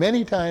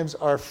 Many times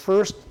our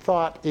first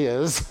thought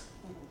is,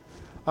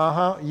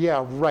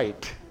 yeah,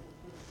 right.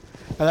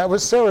 And that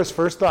was Sarah's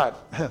first thought.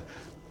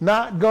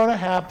 Not going to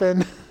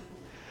happen.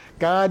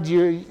 God,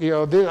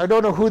 I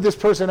don't know who this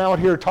person out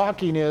here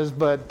talking is,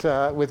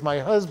 but with my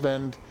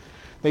husband,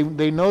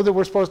 they know that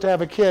we're supposed to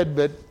have a kid,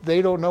 but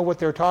they don't know what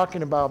they're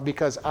talking about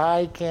because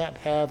I can't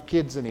have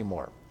kids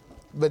anymore.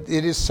 But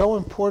it is so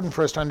important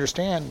for us to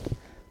understand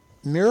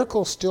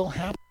miracles still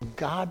happen.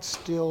 God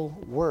still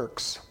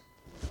works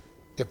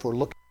if we're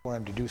looking for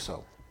him to do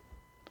so.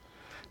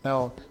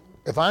 Now,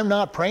 if I'm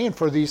not praying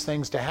for these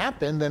things to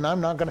happen, then I'm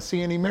not going to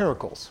see any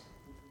miracles.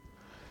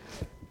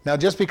 Now,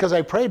 just because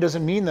I pray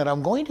doesn't mean that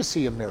I'm going to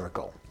see a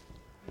miracle.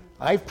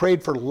 I've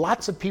prayed for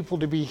lots of people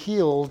to be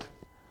healed,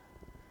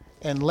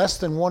 and less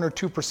than 1 or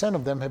 2%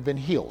 of them have been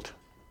healed.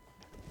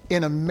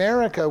 In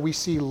America, we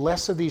see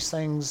less of these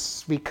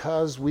things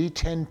because we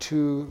tend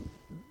to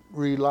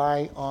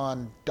rely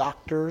on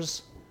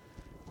doctors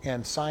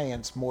and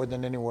science more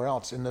than anywhere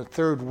else. In the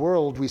third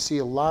world, we see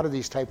a lot of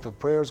these type of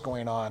prayers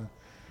going on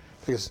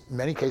because in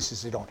many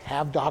cases they don't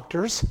have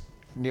doctors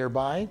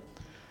nearby.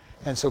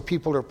 And so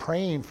people are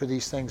praying for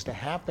these things to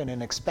happen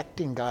and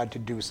expecting God to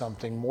do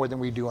something more than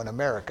we do in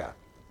America.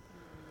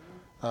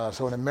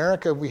 So in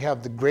America, we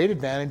have the great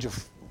advantage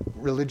of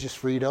religious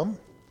freedom,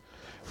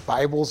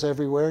 Bibles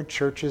everywhere,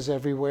 churches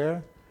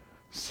everywhere,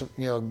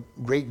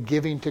 great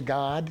giving to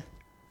God.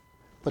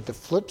 But the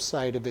flip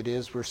side of it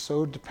is we're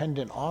so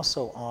dependent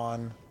also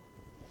on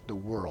the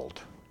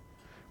world,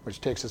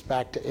 which takes us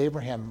back to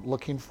Abraham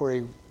looking for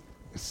a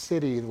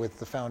city with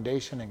the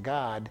foundation in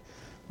God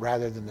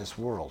rather than this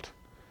world.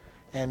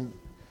 And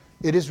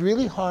it is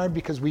really hard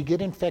because we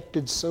get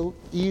infected so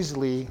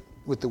easily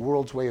with the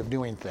world's way of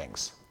doing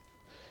things.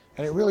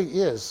 And it really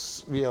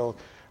is.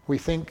 We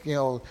think,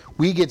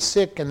 we get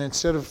sick, and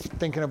instead of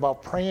thinking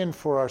about praying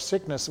for our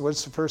sickness,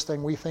 what's the first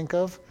thing we think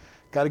of?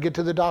 Got to get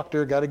to the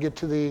doctor, got to get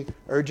to the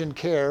urgent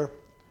care.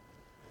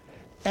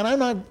 And I'm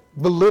not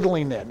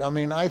belittling it. I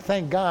mean, I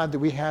thank God that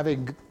we have a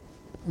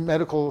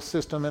medical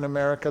system in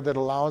America that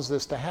allows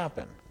this to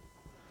happen.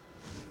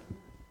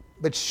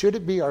 But should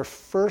it be our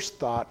first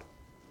thought?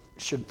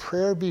 Should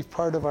prayer be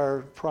part of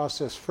our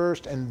process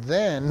first and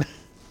then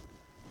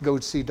go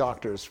see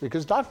doctors?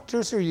 Because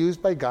doctors are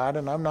used by God,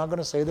 and I'm not going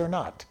to say they're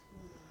not.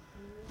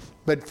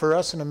 But for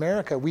us in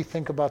America, we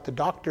think about the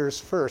doctors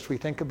first. We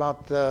think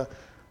about the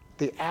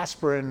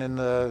aspirin and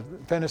the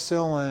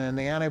penicillin and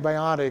the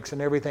antibiotics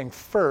and everything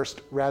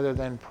first rather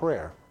than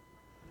prayer.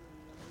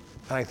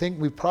 And I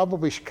think we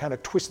probably should kind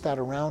of twist that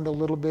around a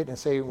little bit and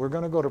say we're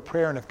going to go to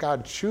prayer, and if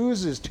God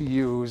chooses to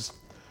use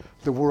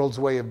the world's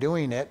way of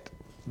doing it,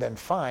 then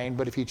fine.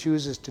 But if he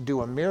chooses to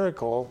do a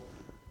miracle,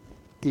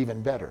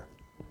 even better.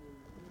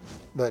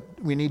 But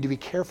we need to be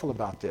careful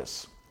about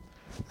this.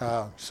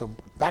 So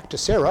back to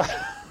Sarah.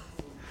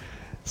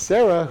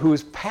 Sarah,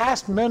 who's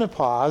past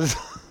menopause,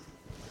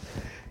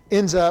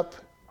 ends up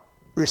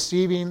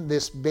receiving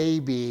this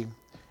baby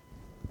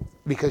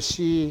because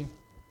she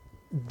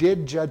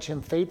did judge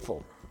him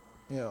faithful.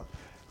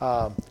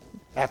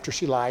 After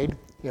she lied,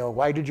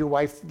 why did your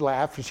wife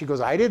laugh? And she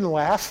goes, I didn't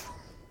laugh.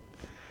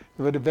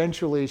 But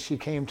eventually she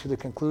came to the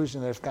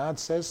conclusion that if God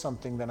says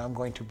something, then I'm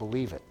going to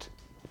believe it.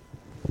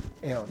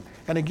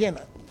 And again,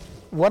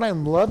 what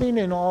I'm loving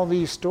in all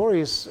these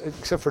stories,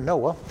 except for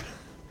Noah,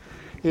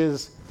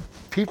 is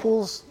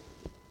people's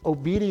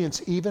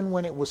obedience. Even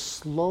when it was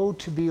slow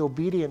to be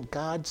obedient,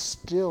 God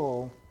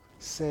still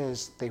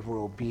says they were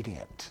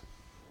obedient.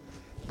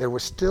 There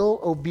was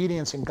still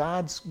obedience, and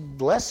God's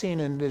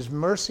blessing and his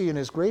mercy and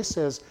his grace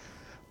says,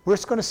 we're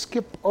just going to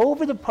skip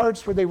over the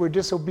parts where they were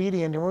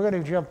disobedient, and we're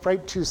going to jump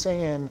right to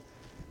saying,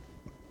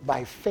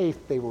 by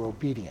faith they were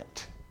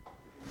obedient.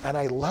 And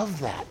I love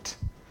that.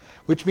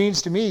 Which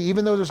means to me,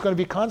 even though there's going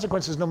to be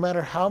consequences, no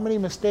matter how many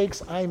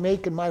mistakes I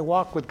make in my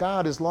walk with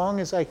God, as long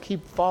as I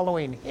keep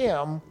following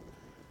him,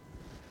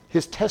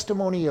 his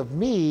testimony of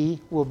me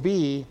will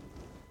be,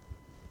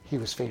 he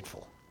was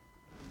faithful.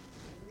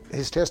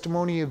 His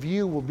testimony of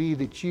you will be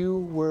that you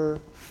were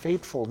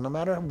faithful. No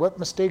matter what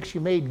mistakes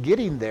you made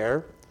getting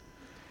there,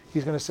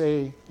 he's going to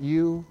say,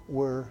 you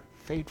were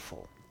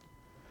faithful.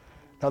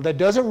 Now, that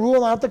doesn't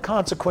rule out the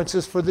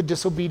consequences for the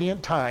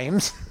disobedient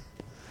times.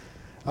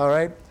 All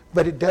right?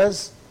 But it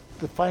does,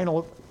 the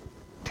final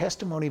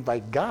testimony by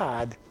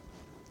God,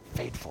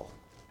 faithful.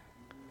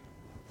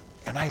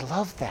 And I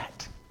love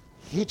that.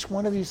 Each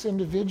one of these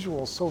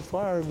individuals, so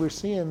far, we're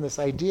seeing this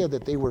idea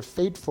that they were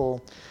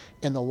faithful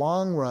in the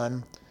long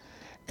run.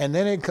 And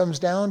then it comes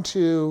down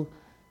to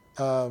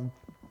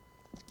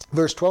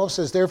verse 12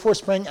 says, therefore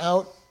sprang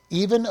out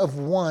even of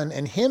one,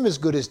 and him as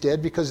good as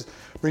dead, because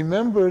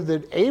remember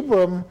that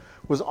Abram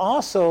was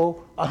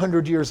also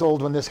 100 years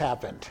old when this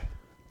happened.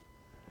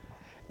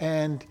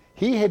 And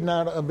he had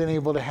not been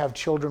able to have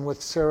children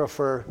with Sarah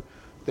for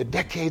the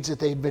decades that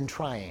they'd been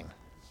trying.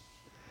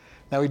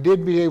 Now, he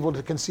did be able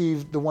to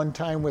conceive the one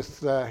time with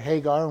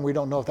Hagar, and we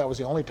don't know if that was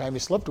the only time he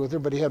slept with her,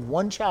 but he had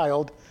one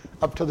child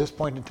up to this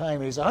point in time,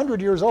 and he's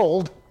 100 years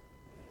old.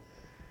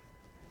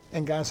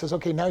 And God says,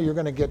 okay, now you're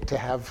going to get to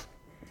have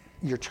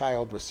your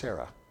child with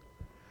Sarah.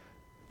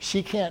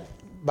 She can't,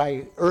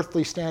 by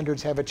earthly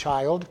standards, have a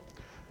child.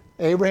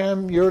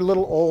 Abraham, you're a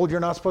little old. You're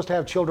not supposed to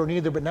have children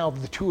either, but now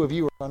the two of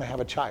you are going to have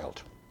a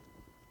child.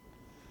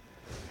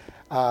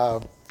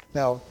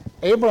 Now,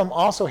 Abram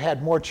also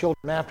had more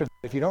children after that.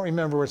 If you don't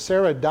remember, when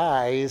Sarah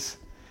dies,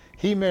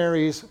 he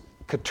marries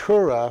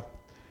Keturah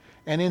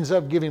and ends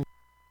up giving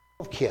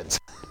 12 kids.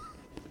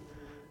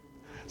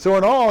 So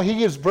in all, he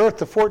gives birth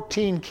to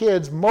 14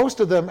 kids, most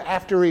of them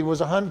after he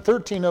was 100,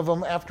 13 of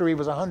them after he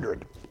was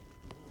 100.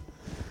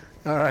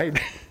 All right.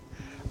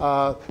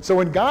 So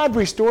when God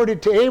restored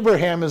it to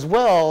Abraham as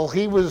well,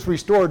 he was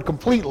restored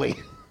completely.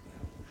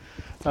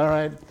 All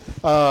right.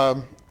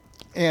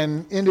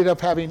 And ended up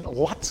having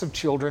lots of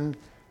children,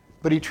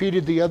 but he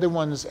treated the other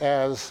ones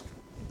as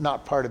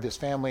not part of his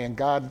family. And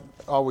God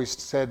always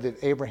said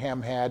that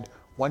Abraham had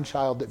one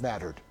child that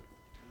mattered.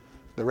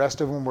 The rest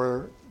of them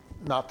were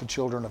not the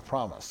children of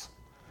promise.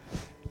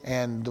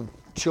 And the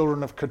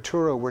children of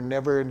Keturah were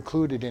never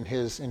included in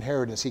his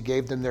inheritance. He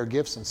gave them their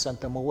gifts and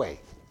sent them away.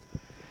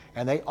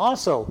 And they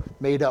also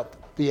made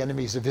up the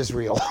enemies of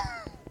Israel.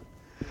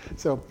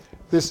 So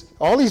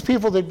all these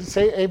people that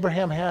say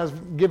Abraham has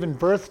given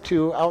birth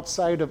to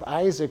outside of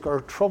Isaac are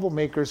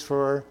troublemakers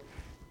for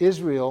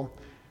Israel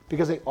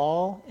because they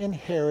all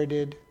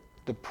inherited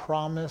the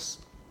promise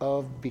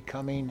of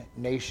becoming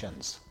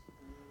nations.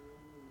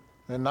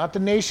 They're not the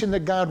nation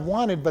that God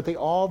wanted, but they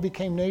all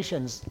became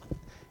nations.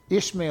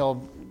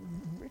 Ishmael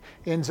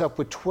ends up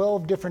with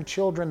 12 different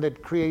children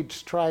that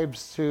creates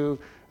tribes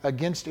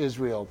against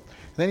Israel.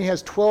 And then he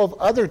has 12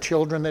 other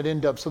children that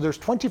end up. So there's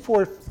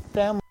 24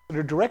 families that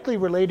are directly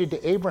related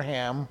to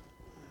Abraham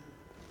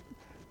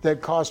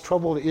that caused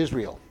trouble to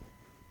Israel.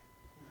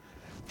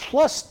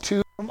 plus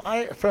 2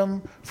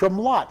 from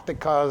Lot that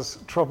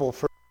caused trouble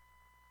for.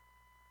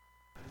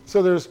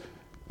 So there's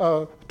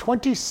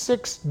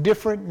 26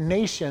 different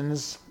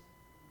nations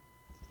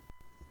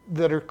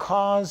that are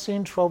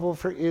causing trouble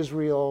for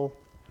Israel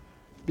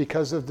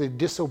because of the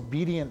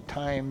disobedient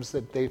times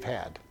that they've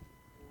had.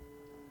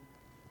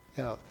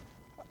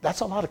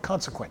 That's a lot of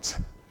consequence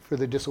for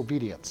the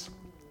disobedience.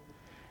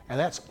 And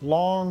that's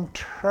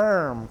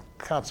long-term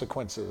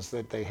consequences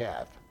that they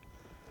have.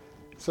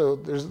 So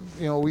there's,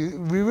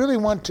 we really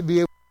want to be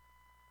able.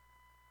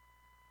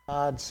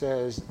 God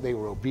says they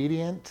were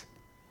obedient,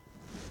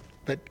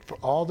 but for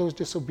all those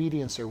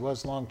disobedience, there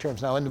was long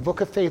terms. Now, in the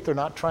book of faith, in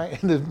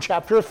the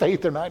chapter of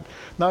faith, they're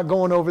not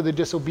going over the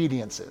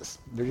disobediences.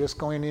 They're just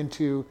going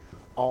into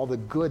all the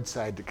good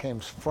side that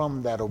comes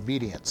from that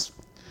obedience.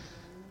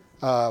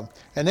 And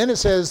then it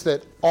says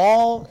that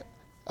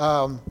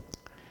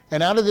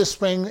and out of this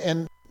spring,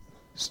 and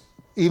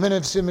even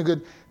if it's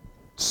good,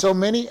 so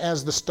many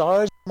as the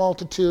stars of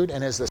multitude,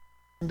 and as the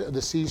sand of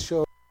the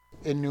seashore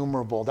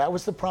innumerable. That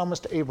was the promise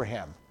to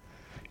Abraham.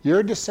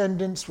 Your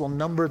descendants will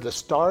number the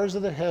stars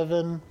of the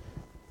heaven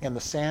and the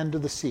sand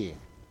of the sea.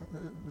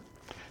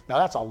 Now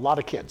that's a lot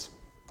of kids.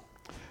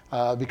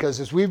 Because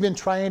as we've been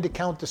trying to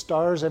count the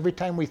stars, every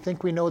time we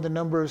think we know the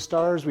number of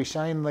stars, we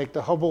shine like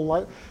the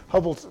Hubble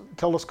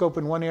telescope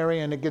in one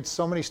area, and it gets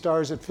so many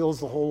stars it fills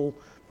the whole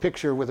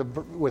picture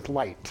with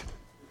light.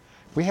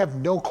 We have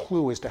no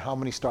clue as to how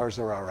many stars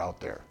there are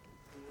out there.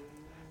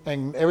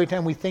 And every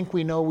time we think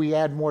we know, we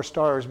add more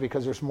stars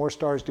because there's more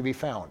stars to be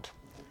found.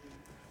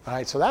 All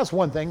right, so that's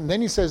one thing. And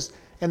then he says,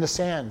 and the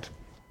sand.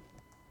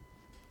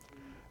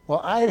 Well,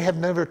 I have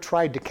never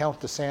tried to count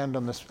the sand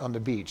on the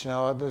beach.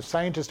 Now, the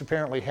scientists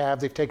apparently have.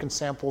 They've taken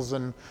samples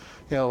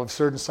of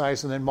certain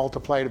size and then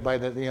multiplied it by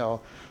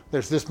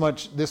there's this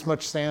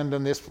much sand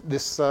in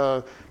this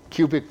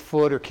cubic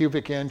foot or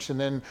cubic inch, and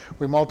then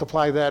we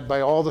multiply that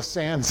by all the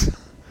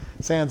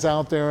sands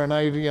out there,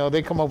 and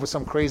they come up with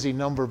some crazy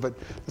number, but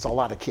it's a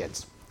lot of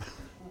kids.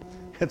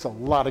 It's a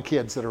lot of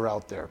kids that are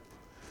out there.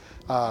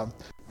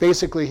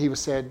 Basically, he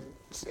said,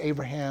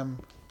 Abraham,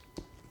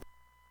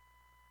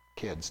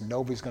 kids.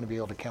 Nobody's going to be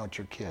able to count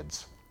your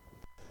kids.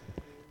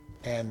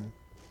 And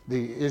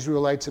the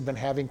Israelites have been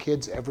having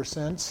kids ever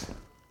since.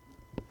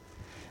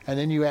 And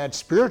then you add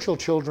spiritual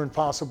children,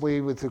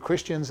 possibly, with the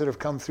Christians that have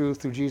come through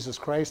Jesus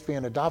Christ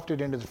being adopted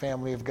into the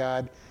family of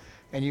God,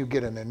 and you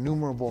get an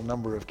innumerable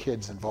number of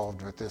kids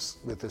involved with this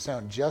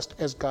sound, just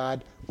as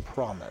God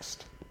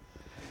promised.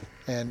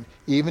 And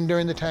even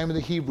during the time of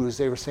the Hebrews,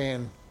 they were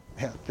saying,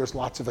 there's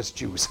lots of us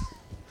Jews.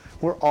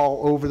 We're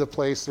all over the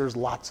place. There's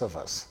lots of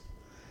us.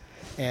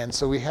 And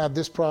so we have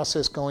this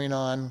process going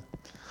on.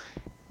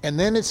 And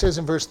then it says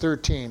in verse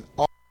 13,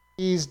 all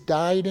these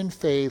died in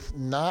faith,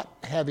 not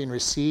having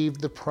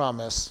received the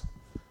promise,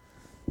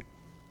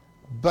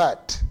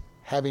 but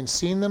having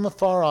seen them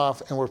afar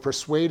off, and were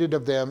persuaded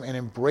of them, and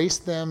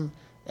embraced them,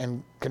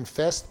 and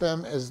confessed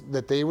them as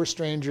that they were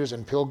strangers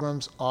and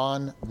pilgrims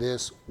on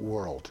this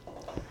world.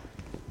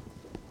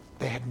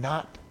 They had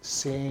not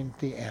seen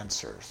the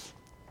answers.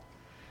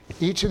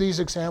 Each of these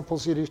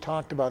examples that he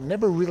talked about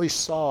never really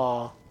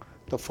saw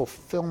the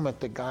fulfillment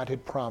that God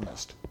had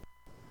promised.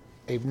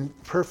 A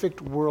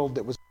perfect world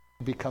that was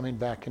to be coming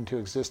back into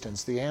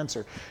existence. The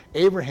answer.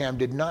 Abraham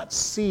did not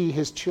see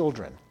his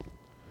children.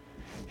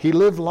 He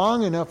lived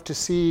long enough to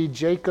see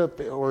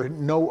Jacob, or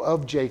know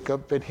of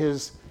Jacob, and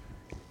his,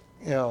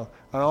 and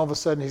all of a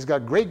sudden he's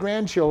got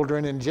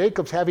great-grandchildren, and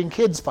Jacob's having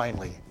kids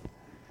finally.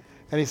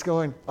 And he's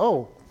going,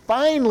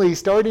 finally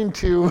starting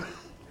to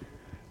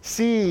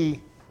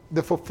see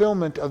the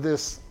fulfillment of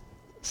this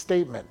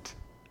statement.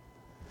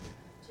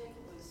 Jacob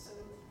was so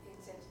in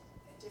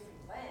a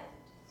different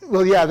land.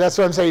 Well, yeah, that's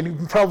what I'm saying.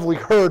 You probably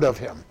heard of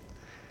him.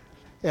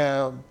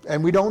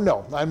 And we don't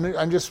know.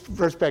 I'm just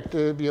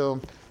perspective,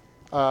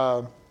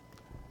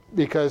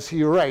 because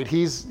you're right.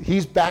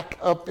 He's back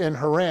up in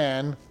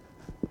Haran,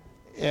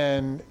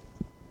 and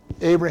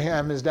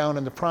Abraham is down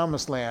in the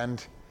Promised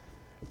Land.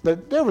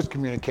 But there was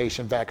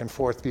communication back and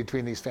forth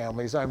between these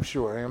families, I'm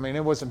sure. I mean,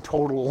 it wasn't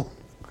total.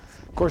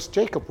 Of course,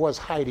 Jacob was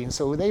hiding,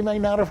 so they may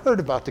not have heard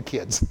about the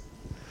kids.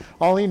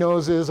 All he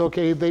knows is,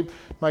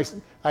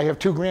 I have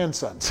 2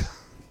 grandsons.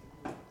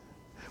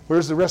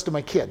 Where's the rest of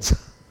my kids?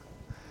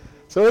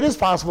 So it is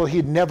possible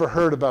he'd never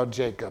heard about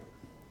Jacob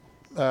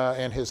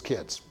and his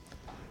kids.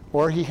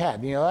 Or he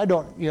had. I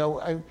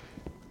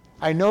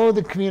know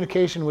the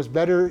communication was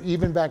better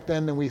even back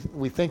then than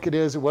we think it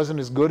is. It wasn't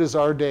as good as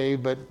our day,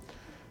 but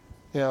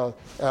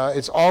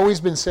it's always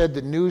been said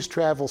that news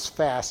travels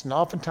fast, and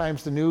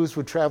oftentimes the news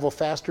would travel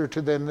faster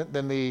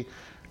than the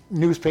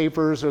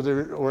newspapers or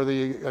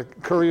the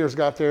couriers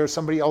got there.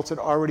 Somebody else had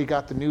already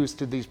got the news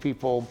to these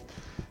people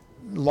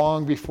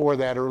long before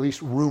that, or at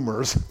least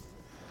rumors.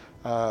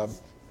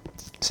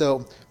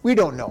 So we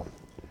don't know.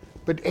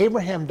 But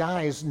Abraham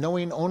dies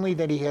knowing only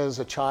that he has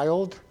a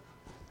child,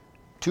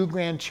 2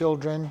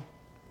 grandchildren,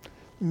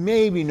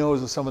 maybe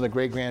knows of some of the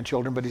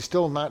great-grandchildren, but he's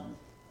still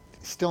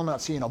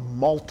not seeing a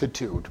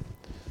multitude.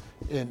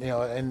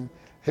 And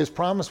His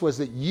promise was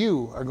that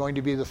you are going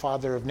to be the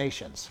father of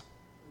nations.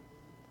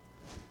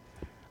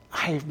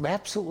 I'm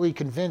absolutely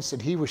convinced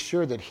that he was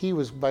sure that he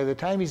was, by the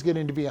time he's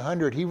getting to be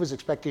 100, he was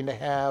expecting to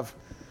have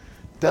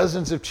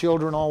dozens of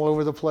children all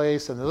over the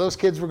place, and those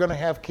kids were going to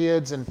have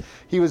kids, and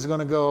he was going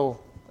to go,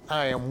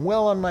 I am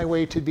well on my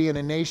way to being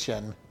a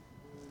nation.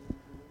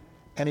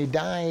 And he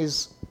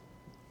dies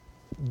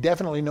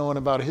definitely knowing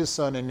about his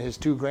son and his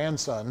 2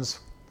 grandsons,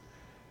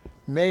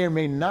 may or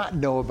may not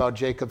know about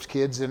Jacob's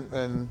kids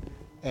and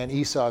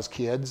Esau's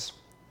kids,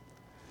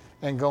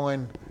 and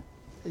going,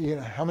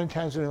 how many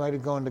times we might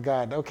have gone to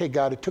God, okay,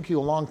 God, it took you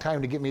a long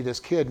time to get me this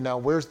kid. Now,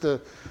 where's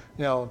the,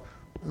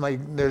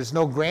 there's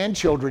no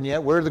grandchildren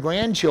yet. Where are the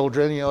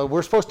grandchildren?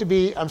 I'm supposed to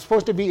be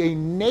a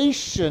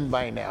nation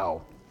by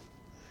now.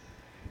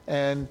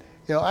 And,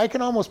 I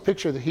can almost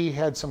picture that he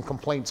had some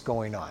complaints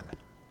going on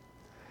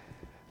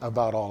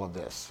about all of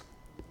this.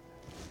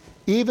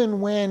 Even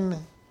when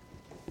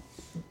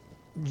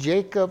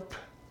Jacob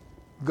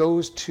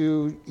goes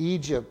to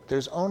Egypt,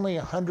 there's only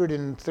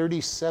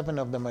 137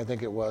 of them, I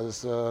think it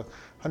was,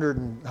 100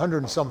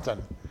 and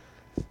something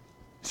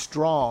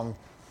strong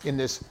in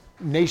this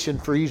nation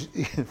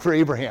for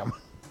Abraham.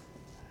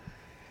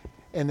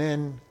 And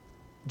then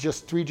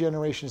just 3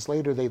 generations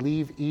later, they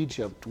leave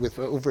Egypt with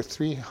over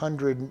 3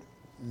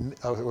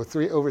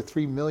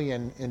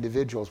 million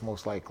individuals,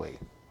 most likely.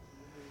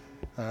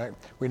 All right.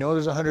 We know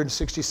there's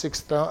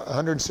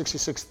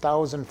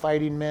 166,000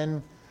 fighting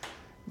men.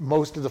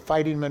 Most of the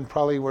fighting men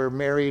probably were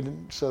married,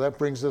 so that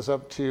brings us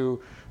up to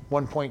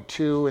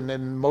 1.2, and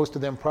then most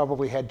of them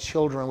probably had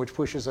children, which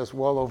pushes us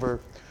well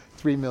over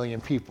 3 million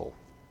people.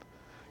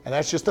 And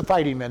that's just the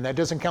fighting men. That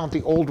doesn't count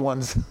the old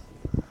ones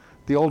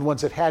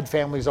that had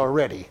families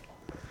already.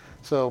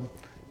 So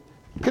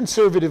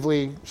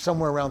conservatively,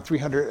 somewhere around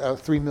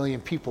 3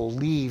 million people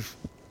leave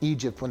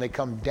Egypt when they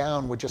come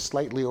down with just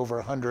slightly over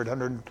 100.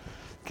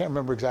 Can't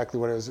remember exactly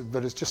what it was,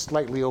 but it's just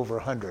slightly over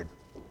 100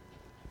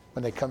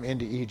 when they come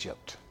into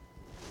Egypt.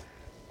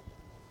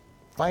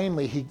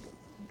 Finally,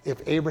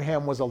 if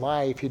Abraham was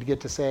alive, he'd get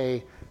to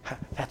say,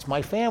 that's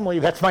my family,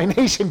 that's my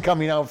nation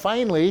coming out.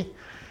 Finally,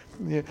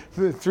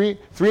 3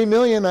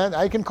 million,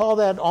 I can call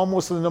that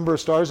almost the number of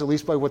stars, at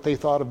least by what they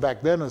thought of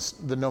back then as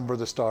the number of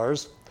the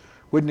stars.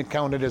 Wouldn't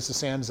count it as the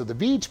sands of the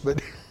beach,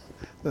 but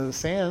the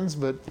sands,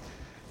 but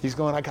he's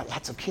going, I got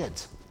lots of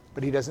kids.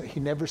 But he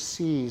never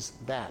sees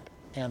that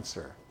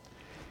answer.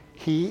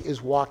 He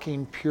is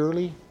walking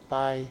purely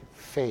by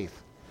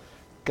faith.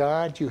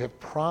 God, you have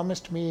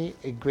promised me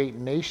a great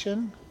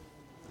nation.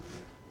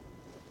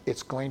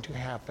 It's going to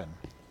happen.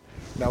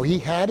 Now, he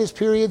had his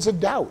periods of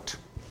doubt.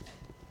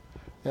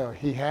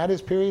 He had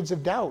his periods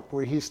of doubt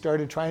where he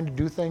started trying to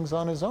do things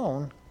on his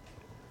own,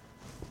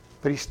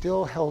 but he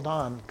still held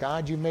on.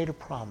 God, you made a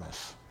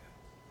promise.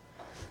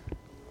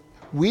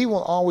 We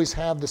will always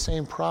have the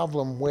same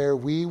problem where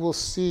we will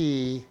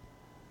see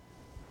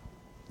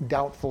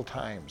doubtful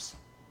times.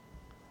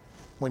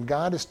 When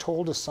God has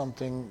told us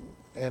something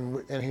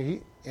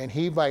and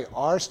he by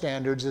our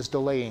standards is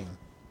delaying.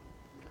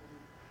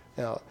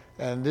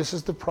 And this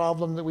is the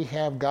problem that we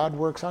have. God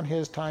works on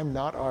his time,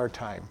 not our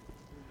time.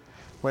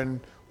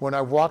 When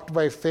I walked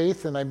by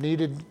faith and I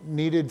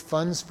needed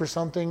funds for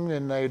something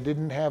and I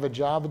didn't have a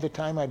job at the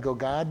time, I'd go,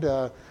 God,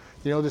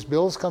 this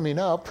bill's coming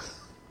up.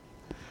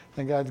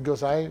 And God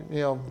goes,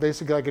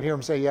 basically I could hear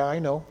him say, yeah, I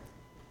know.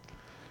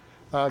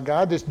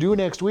 God, this due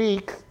next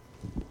week.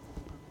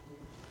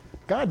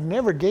 God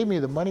never gave me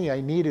the money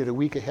I needed a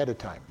week ahead of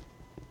time.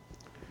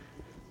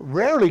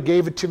 Rarely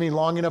gave it to me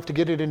long enough to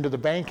get it into the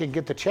bank and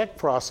get the check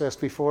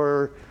processed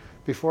before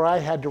I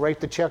had to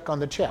write the check on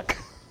the check.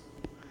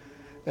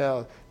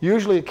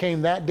 Usually it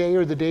came that day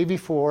or the day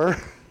before,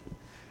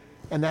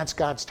 and that's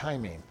God's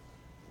timing.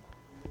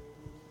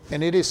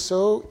 And it is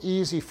so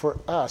easy for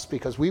us,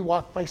 because we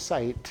walk by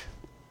sight,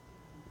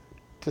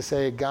 to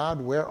say,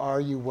 God, where are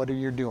you? What are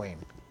you doing?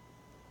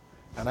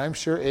 And I'm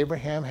sure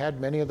Abraham had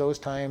many of those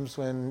times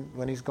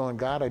when he's going,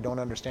 God, I don't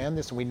understand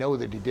this. And we know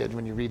that he did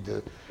when you read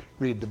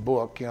the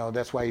book.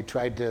 That's why he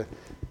tried to,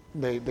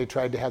 they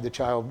tried to have the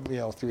child,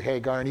 through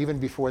Hagar. And even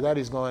before that,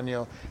 he's going,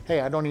 hey,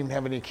 I don't even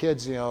have any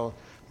kids.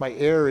 My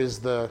heir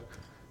is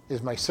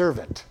my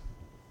servant.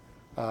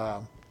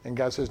 And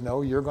God says,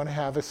 no, you're going to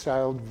have a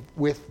child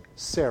with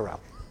Sarah.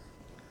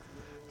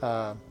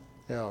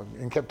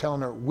 And kept telling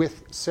her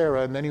with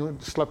Sarah, and then he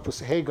slept with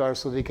Hagar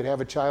so that he could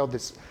have a child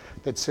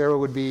that Sarah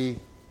would be,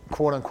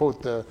 quote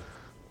unquote, the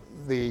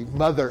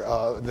mother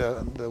of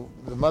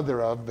the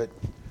mother of. But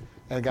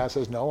and God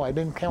says, no, I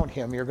didn't count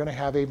him. You're going to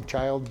have a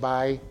child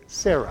by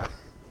Sarah.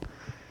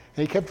 And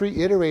he kept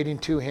reiterating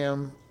to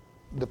him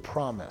the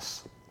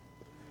promise.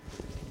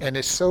 And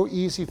it's so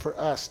easy for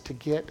us to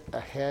get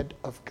ahead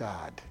of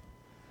God,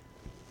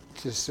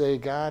 to say,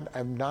 God,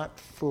 I'm not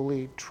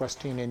fully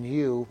trusting in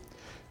you.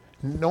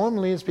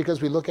 Normally it's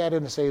because we look at it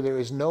and say there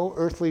is no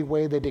earthly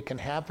way that it can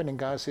happen, and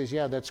God says,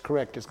 yeah, that's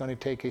correct. It's going to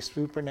take a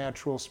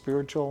supernatural,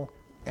 spiritual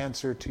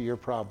answer to your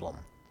problem.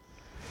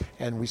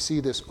 And we see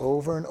this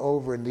over and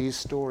over in these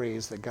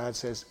stories that God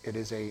says it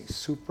is a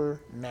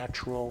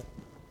supernatural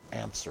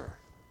answer.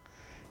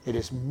 It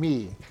is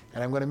me.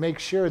 And I'm going to make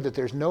sure that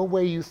there's no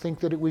way you think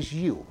that it was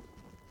you.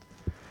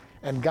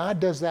 And God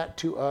does that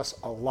to us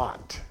a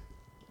lot.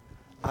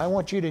 I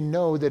want you to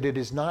know that it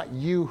is not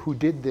you who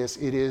did this.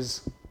 It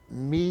is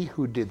me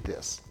who did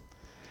this.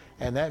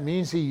 And that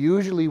means he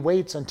usually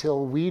waits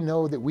until we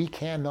know that we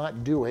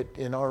cannot do it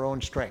in our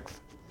own strength.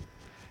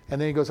 And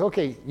then he goes,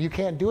 okay, you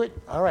can't do it?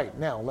 All right,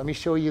 now let me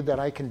show you that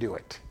I can do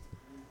it.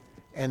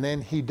 And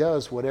then he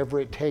does whatever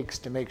it takes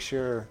to make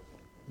sure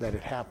that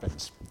it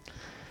happens.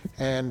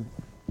 And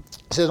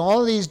it says,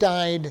 all of these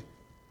died,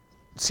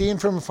 seeing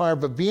from afar,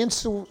 but being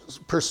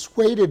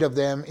persuaded of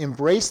them,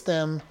 embraced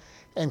them,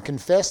 and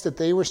confessed that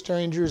they were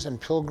strangers and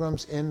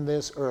pilgrims in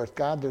this earth.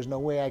 God, there's no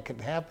way I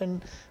could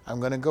happen. I'm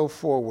going to go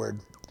forward.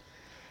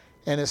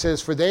 And it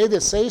says, for they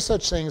that say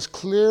such things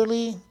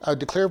clearly,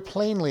 declare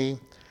plainly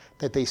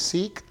that they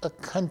seek a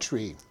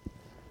country.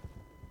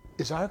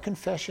 Is our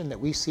confession that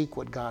we seek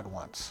what God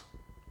wants?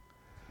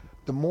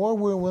 The more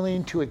we're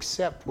willing to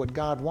accept what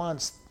God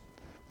wants,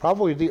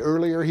 probably the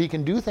earlier he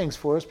can do things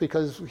for us,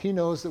 because he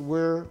knows that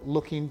we're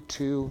looking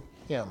to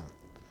him.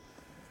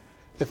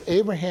 If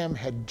Abraham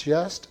had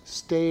just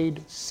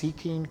stayed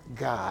seeking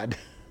God,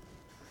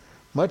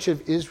 much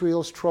of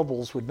Israel's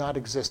troubles would not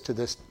exist to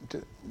this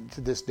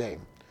day.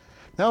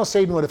 Now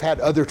Satan would have had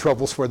other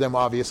troubles for them,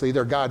 obviously.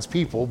 They're God's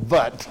people,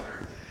 but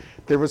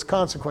there was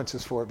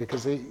consequences for it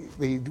because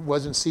he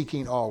wasn't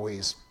seeking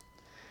always.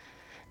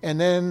 And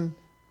then,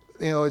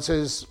 it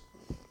says,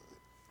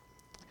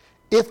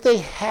 if they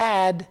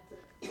had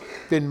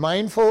been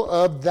mindful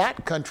of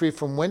that country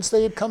from whence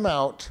they had come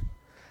out,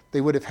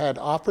 they would have had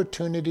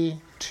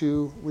opportunity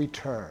to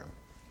return.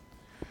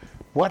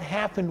 What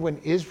happened when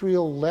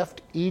Israel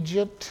left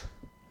Egypt?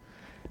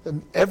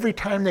 Every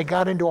time they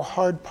got into a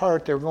hard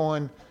part, they're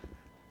going,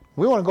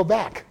 we want to go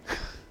back.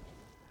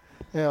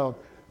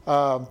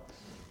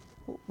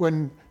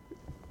 When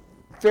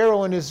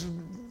Pharaoh and his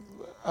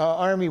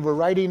army were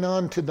riding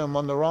on to them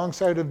on the wrong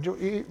side of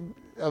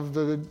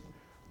the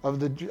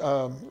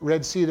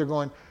Red Sea, they're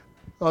going,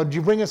 did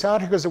you bring us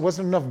out here because there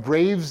wasn't enough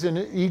graves in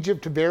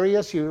Egypt to bury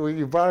us?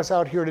 You brought us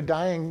out here to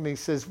die. And he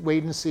says,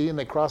 wait and see. And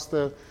they cross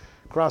the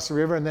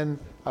river and then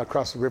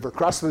cross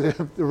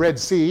the Red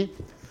Sea.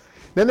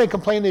 Then they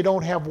complain they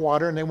don't have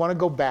water and they want to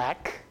go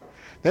back.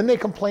 Then they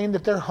complain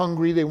that they're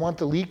hungry. They want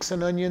the leeks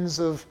and onions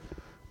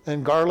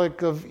and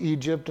garlic of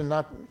Egypt and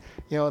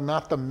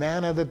not the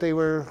manna that they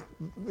were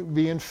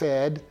being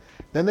fed.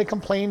 Then they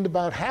complained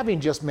about having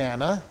just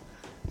manna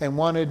and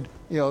wanted,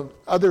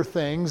 other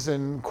things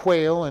and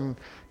quail.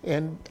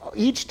 And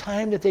each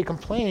time that they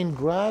complained,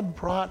 God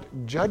brought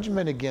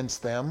judgment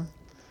against them.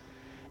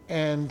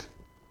 And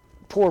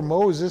poor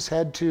Moses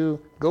had to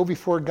go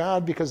before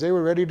God because they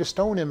were ready to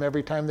stone him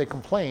every time they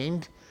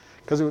complained.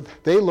 Because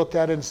they looked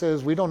at it and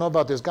says, we don't know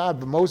about this God,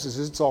 but Moses,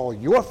 it's all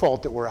your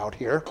fault that we're out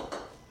here.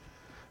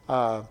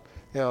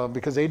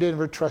 Because they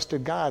never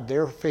trusted God.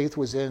 Their faith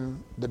was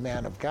in the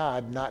man of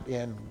God, not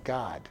in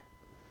God.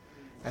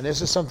 And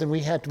this is something we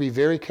have to be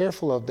very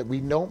careful of, that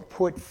we don't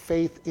put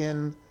faith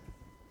in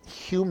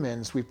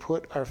humans. We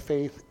put our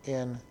faith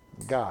in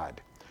God.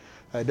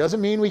 It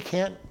doesn't mean we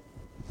can't,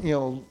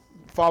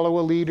 follow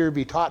a leader,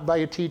 be taught by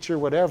a teacher,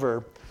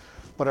 whatever.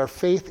 But our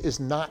faith is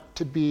not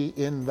to be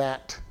in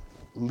that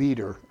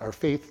leader. Our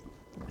faith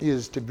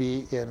is to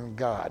be in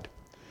God.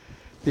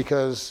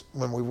 Because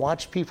when we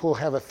watch people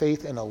have a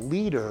faith in a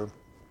leader,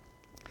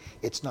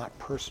 it's not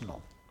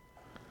personal.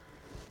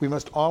 We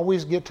must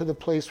always get to the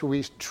place where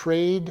we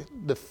trade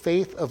the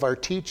faith of our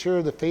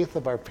teacher, the faith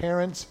of our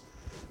parents,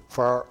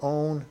 for our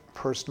own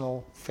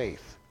personal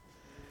faith.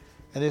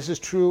 And this is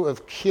true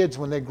of kids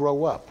when they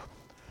grow up.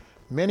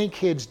 Many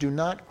kids do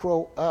not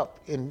grow up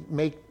and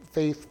make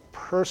faith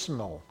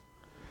personal.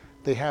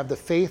 They have the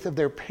faith of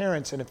their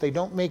parents, and if they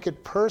don't make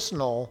it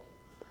personal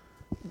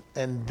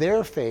and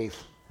their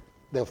faith,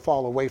 they'll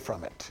fall away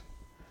from it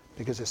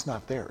because it's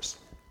not theirs.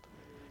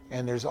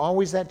 And there's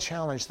always that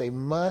challenge. They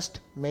must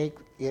make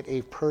it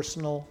a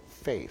personal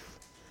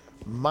faith.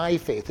 My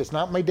faith. It's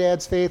not my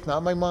dad's faith,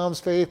 not my mom's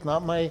faith,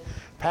 not my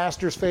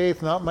pastor's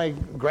faith, not my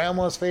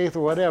grandma's faith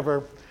or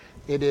whatever.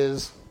 It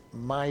is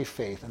my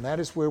faith. And that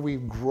is where we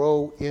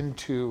grow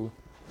into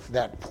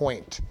that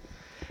point.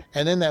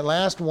 And then that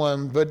last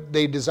one, but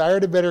they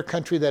desired a better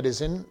country that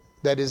is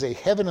a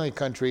heavenly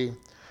country.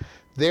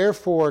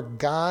 Therefore,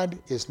 God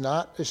is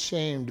not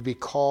ashamed to be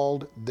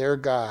called their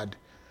God,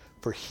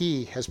 for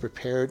he has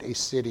prepared a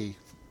city.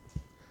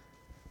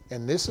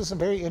 And this is a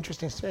very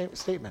interesting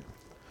statement.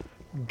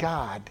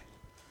 God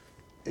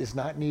does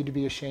not need to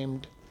be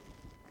ashamed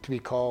to be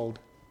called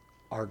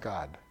our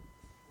God.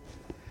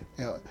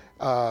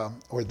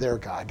 Or their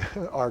God,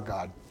 our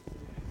God.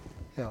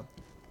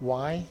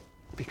 Why?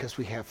 Because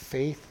we have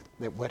faith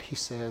that what he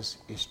says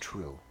is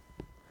true.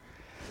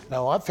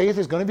 Now, our faith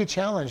is going to be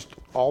challenged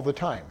all the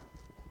time.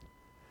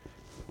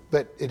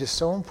 But it is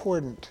so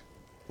important,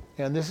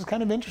 and this is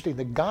kind of interesting,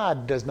 that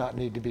God does not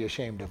need to be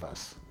ashamed of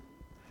us.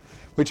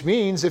 Which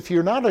means if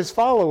you're not his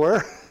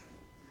follower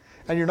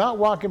and you're not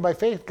walking by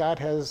faith, God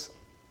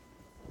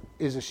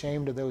is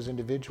ashamed of those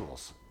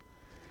individuals.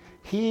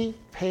 He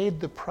paid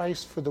the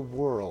price for the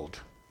world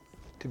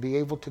to be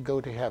able to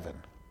go to heaven.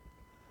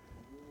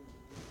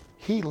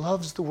 He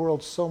loves the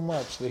world so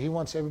much that he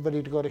wants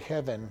everybody to go to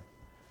heaven.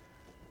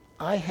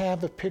 I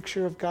have a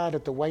picture of God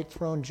at the white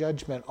throne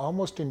judgment,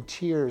 almost in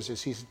tears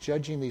as he's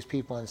judging these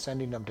people and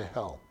sending them to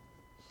hell.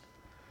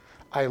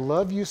 I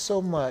love you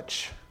so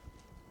much.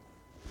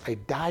 I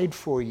died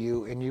for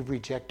you and you've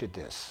rejected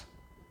this.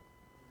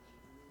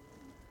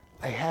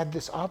 I had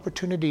this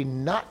opportunity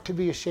not to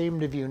be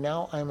ashamed of you.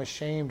 Now I'm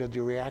ashamed of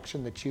the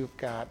reaction that you've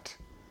got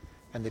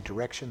and the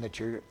direction that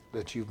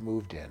you've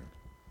moved in.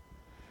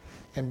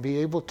 And be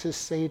able to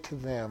say to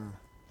them,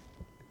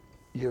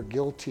 you're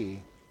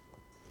guilty.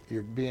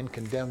 You're being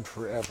condemned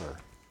forever.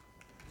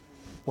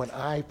 When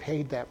I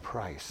paid that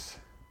price,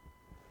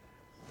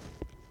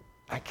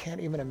 I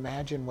can't even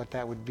imagine what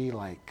that would be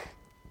like.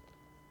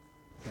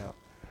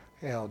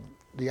 You know,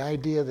 the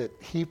idea that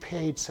he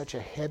paid such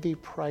a heavy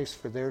price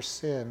for their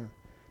sin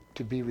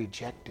to be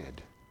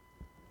rejected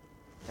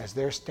as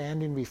they're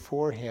standing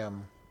before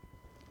him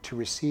to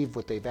receive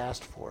what they've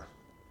asked for,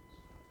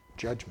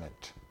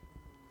 judgment.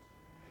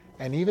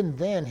 And even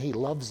then, he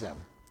loves them.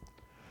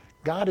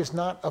 God is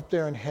not up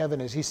there in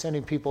heaven as he's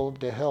sending people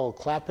to hell,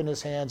 clapping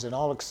his hands and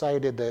all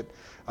excited that,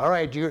 all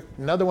right, you're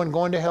another one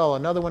going to hell,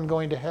 another one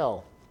going to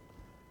hell.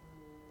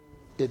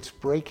 It's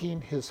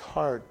breaking his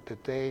heart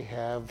that they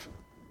have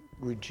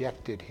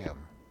rejected him.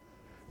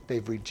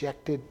 They've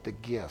rejected the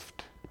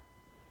gift.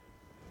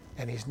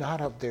 And he's not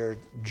up there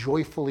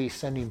joyfully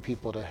sending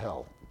people to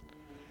hell.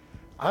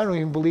 I don't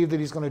even believe that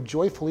he's going to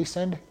joyfully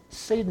send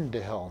Satan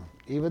to hell,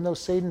 even though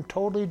Satan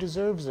totally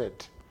deserves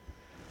it.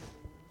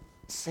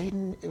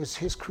 Satan, it was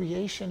his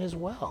creation as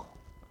well.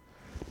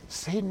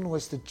 Satan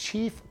was the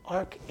chief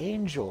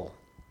archangel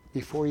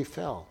before he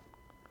fell.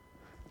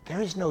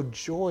 There is no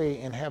joy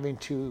in having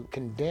to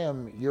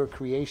condemn your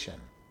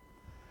creation.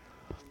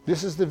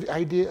 This is the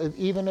idea of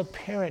even a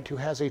parent who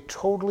has a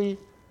totally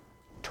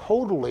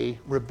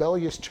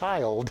rebellious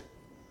child.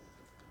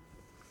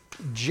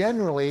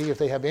 Generally, if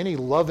they have any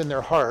love in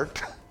their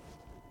heart,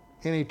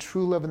 any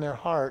true love in their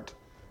heart,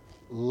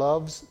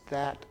 loves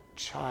that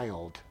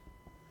child.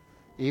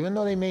 Even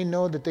though they may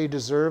know that they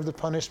deserve the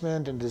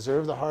punishment and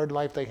deserve the hard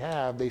life they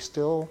have, they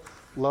still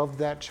love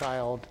that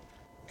child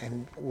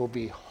and will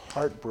be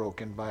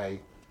heartbroken by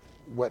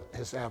what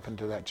has happened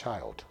to that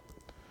child.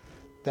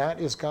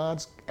 That is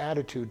God's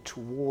attitude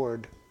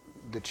toward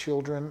the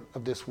children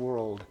of this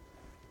world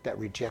that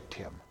reject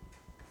him.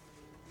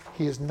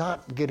 He is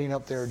not getting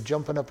up there,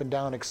 jumping up and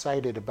down,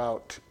 excited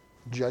about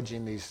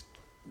judging these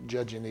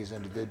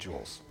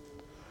individuals.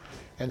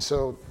 And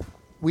so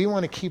we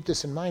want to keep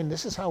this in mind.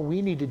 This is how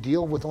we need to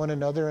deal with one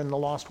another in the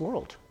lost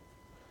world.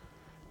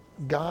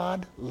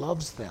 God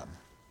loves them.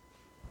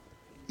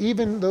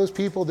 Even those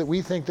people that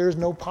we think there's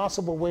no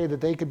possible way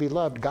that they could be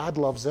loved, God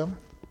loves them.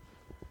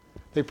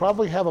 They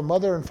probably have a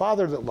mother and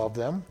father that love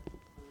them.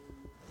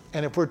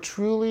 And if we're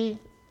truly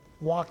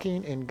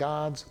walking in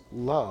God's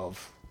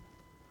love,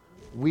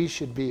 we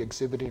should be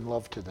exhibiting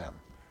love to them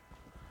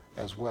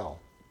as well.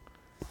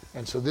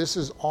 And so this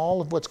is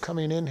all of what's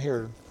coming in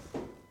here,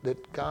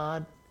 that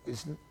God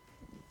is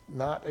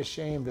not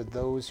ashamed of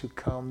those who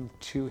come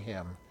to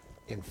him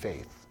in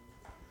faith.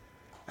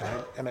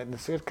 And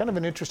it's kind of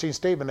an interesting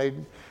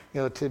statement,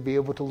 to be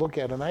able to look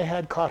at. And I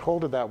had caught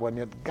hold of that one,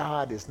 that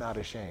God is not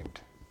ashamed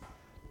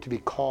to be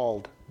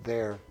called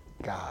their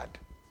God.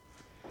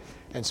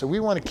 And so we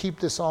want to keep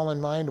this all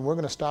in mind, and we're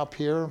going to stop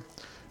here.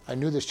 I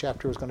knew this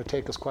chapter was going to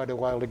take us quite a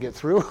while to get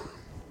through.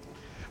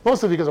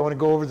 Mostly because I want to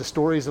go over the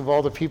stories of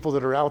all the people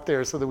that are out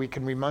there so that we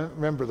can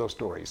remember those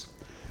stories.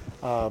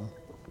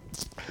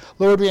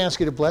 Lord, we ask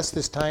you to bless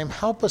this time.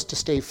 Help us to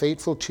stay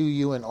faithful to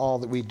you in all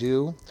that we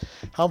do.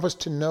 Help us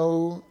to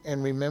know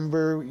and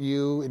remember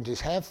you and to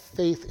have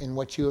faith in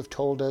what you have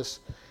told us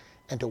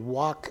and to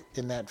walk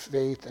in that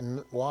faith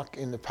and walk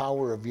in the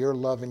power of your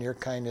love and your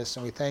kindness.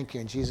 And we thank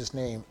you in Jesus'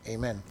 name.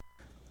 Amen.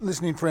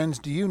 Listening friends,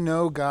 do you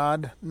know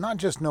God? Not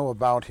just know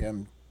about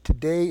him.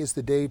 Today is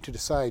the day to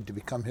decide to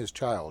become his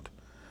child.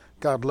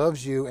 God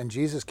loves you, and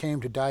Jesus came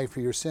to die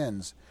for your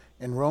sins.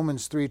 In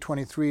Romans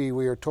 3:23,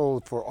 we are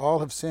told, for all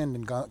have sinned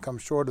and come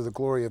short of the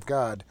glory of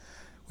God.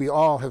 We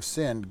all have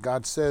sinned.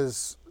 God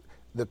says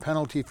the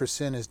penalty for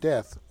sin is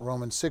death.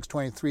 Romans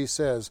 6:23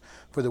 says,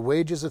 for the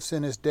wages of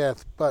sin is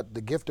death, but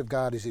the gift of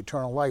God is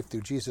eternal life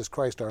through Jesus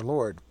Christ our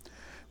Lord.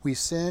 We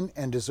sin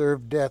and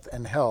deserve death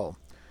and hell.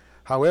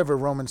 However,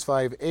 Romans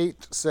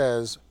 5:8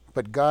 says,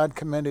 but God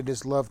commended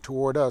his love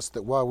toward us,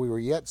 that while we were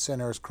yet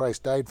sinners,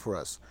 Christ died for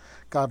us.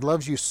 God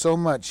loves you so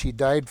much, he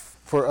died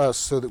for us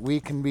so that we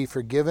can be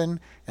forgiven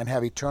and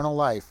have eternal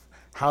life.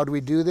 How do we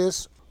do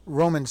this?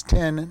 Romans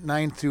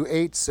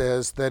 10:9-8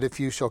 says that if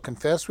you shall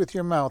confess with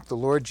your mouth the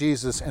Lord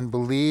Jesus and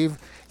believe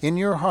in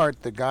your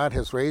heart that God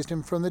has raised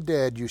him from the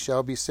dead, you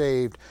shall be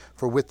saved.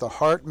 For with the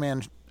heart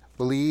man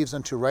believes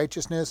unto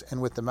righteousness,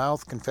 and with the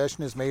mouth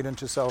confession is made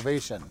unto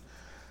salvation.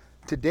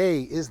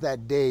 Today is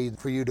that day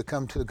for you to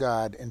come to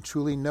God and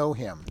truly know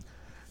him.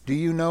 Do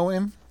you know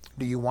him?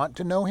 Do you want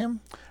to know him?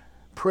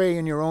 Pray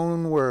in your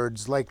own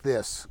words like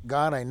this: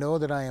 God, I know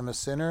that I am a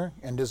sinner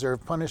and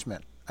deserve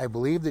punishment. I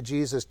believe that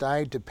Jesus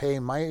died to pay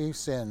my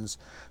sins.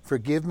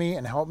 Forgive me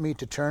and help me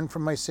to turn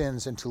from my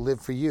sins and to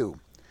live for you.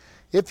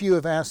 If you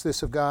have asked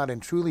this of God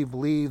and truly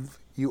believe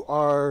you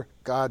are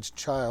God's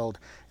child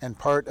and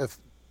part of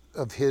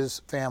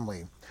his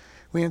family,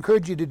 we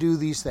encourage you to do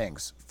these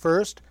things.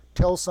 First,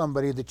 tell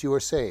somebody that you are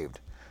saved.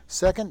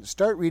 Second,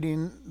 start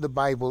reading the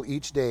Bible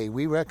each day.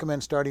 We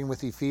recommend starting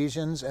with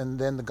Ephesians and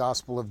then the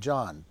Gospel of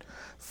John.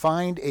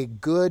 Find a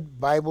good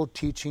Bible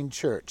teaching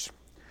church.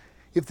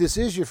 If this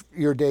is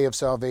your day of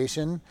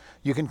salvation,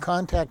 you can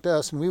contact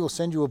us and we will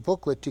send you a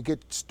booklet to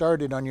get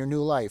started on your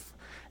new life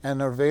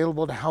and are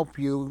available to help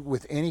you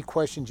with any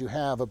questions you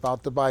have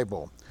about the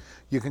Bible.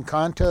 You can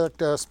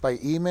contact us by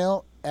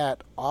email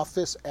at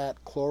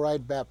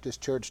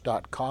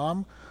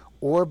office@chloridebaptistchurch.com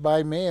or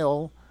by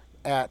mail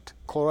at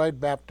Chloride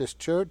Baptist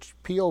Church,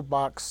 P.O.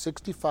 Box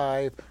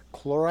 65,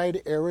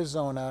 Chloride,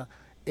 Arizona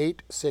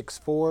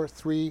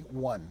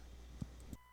 86431.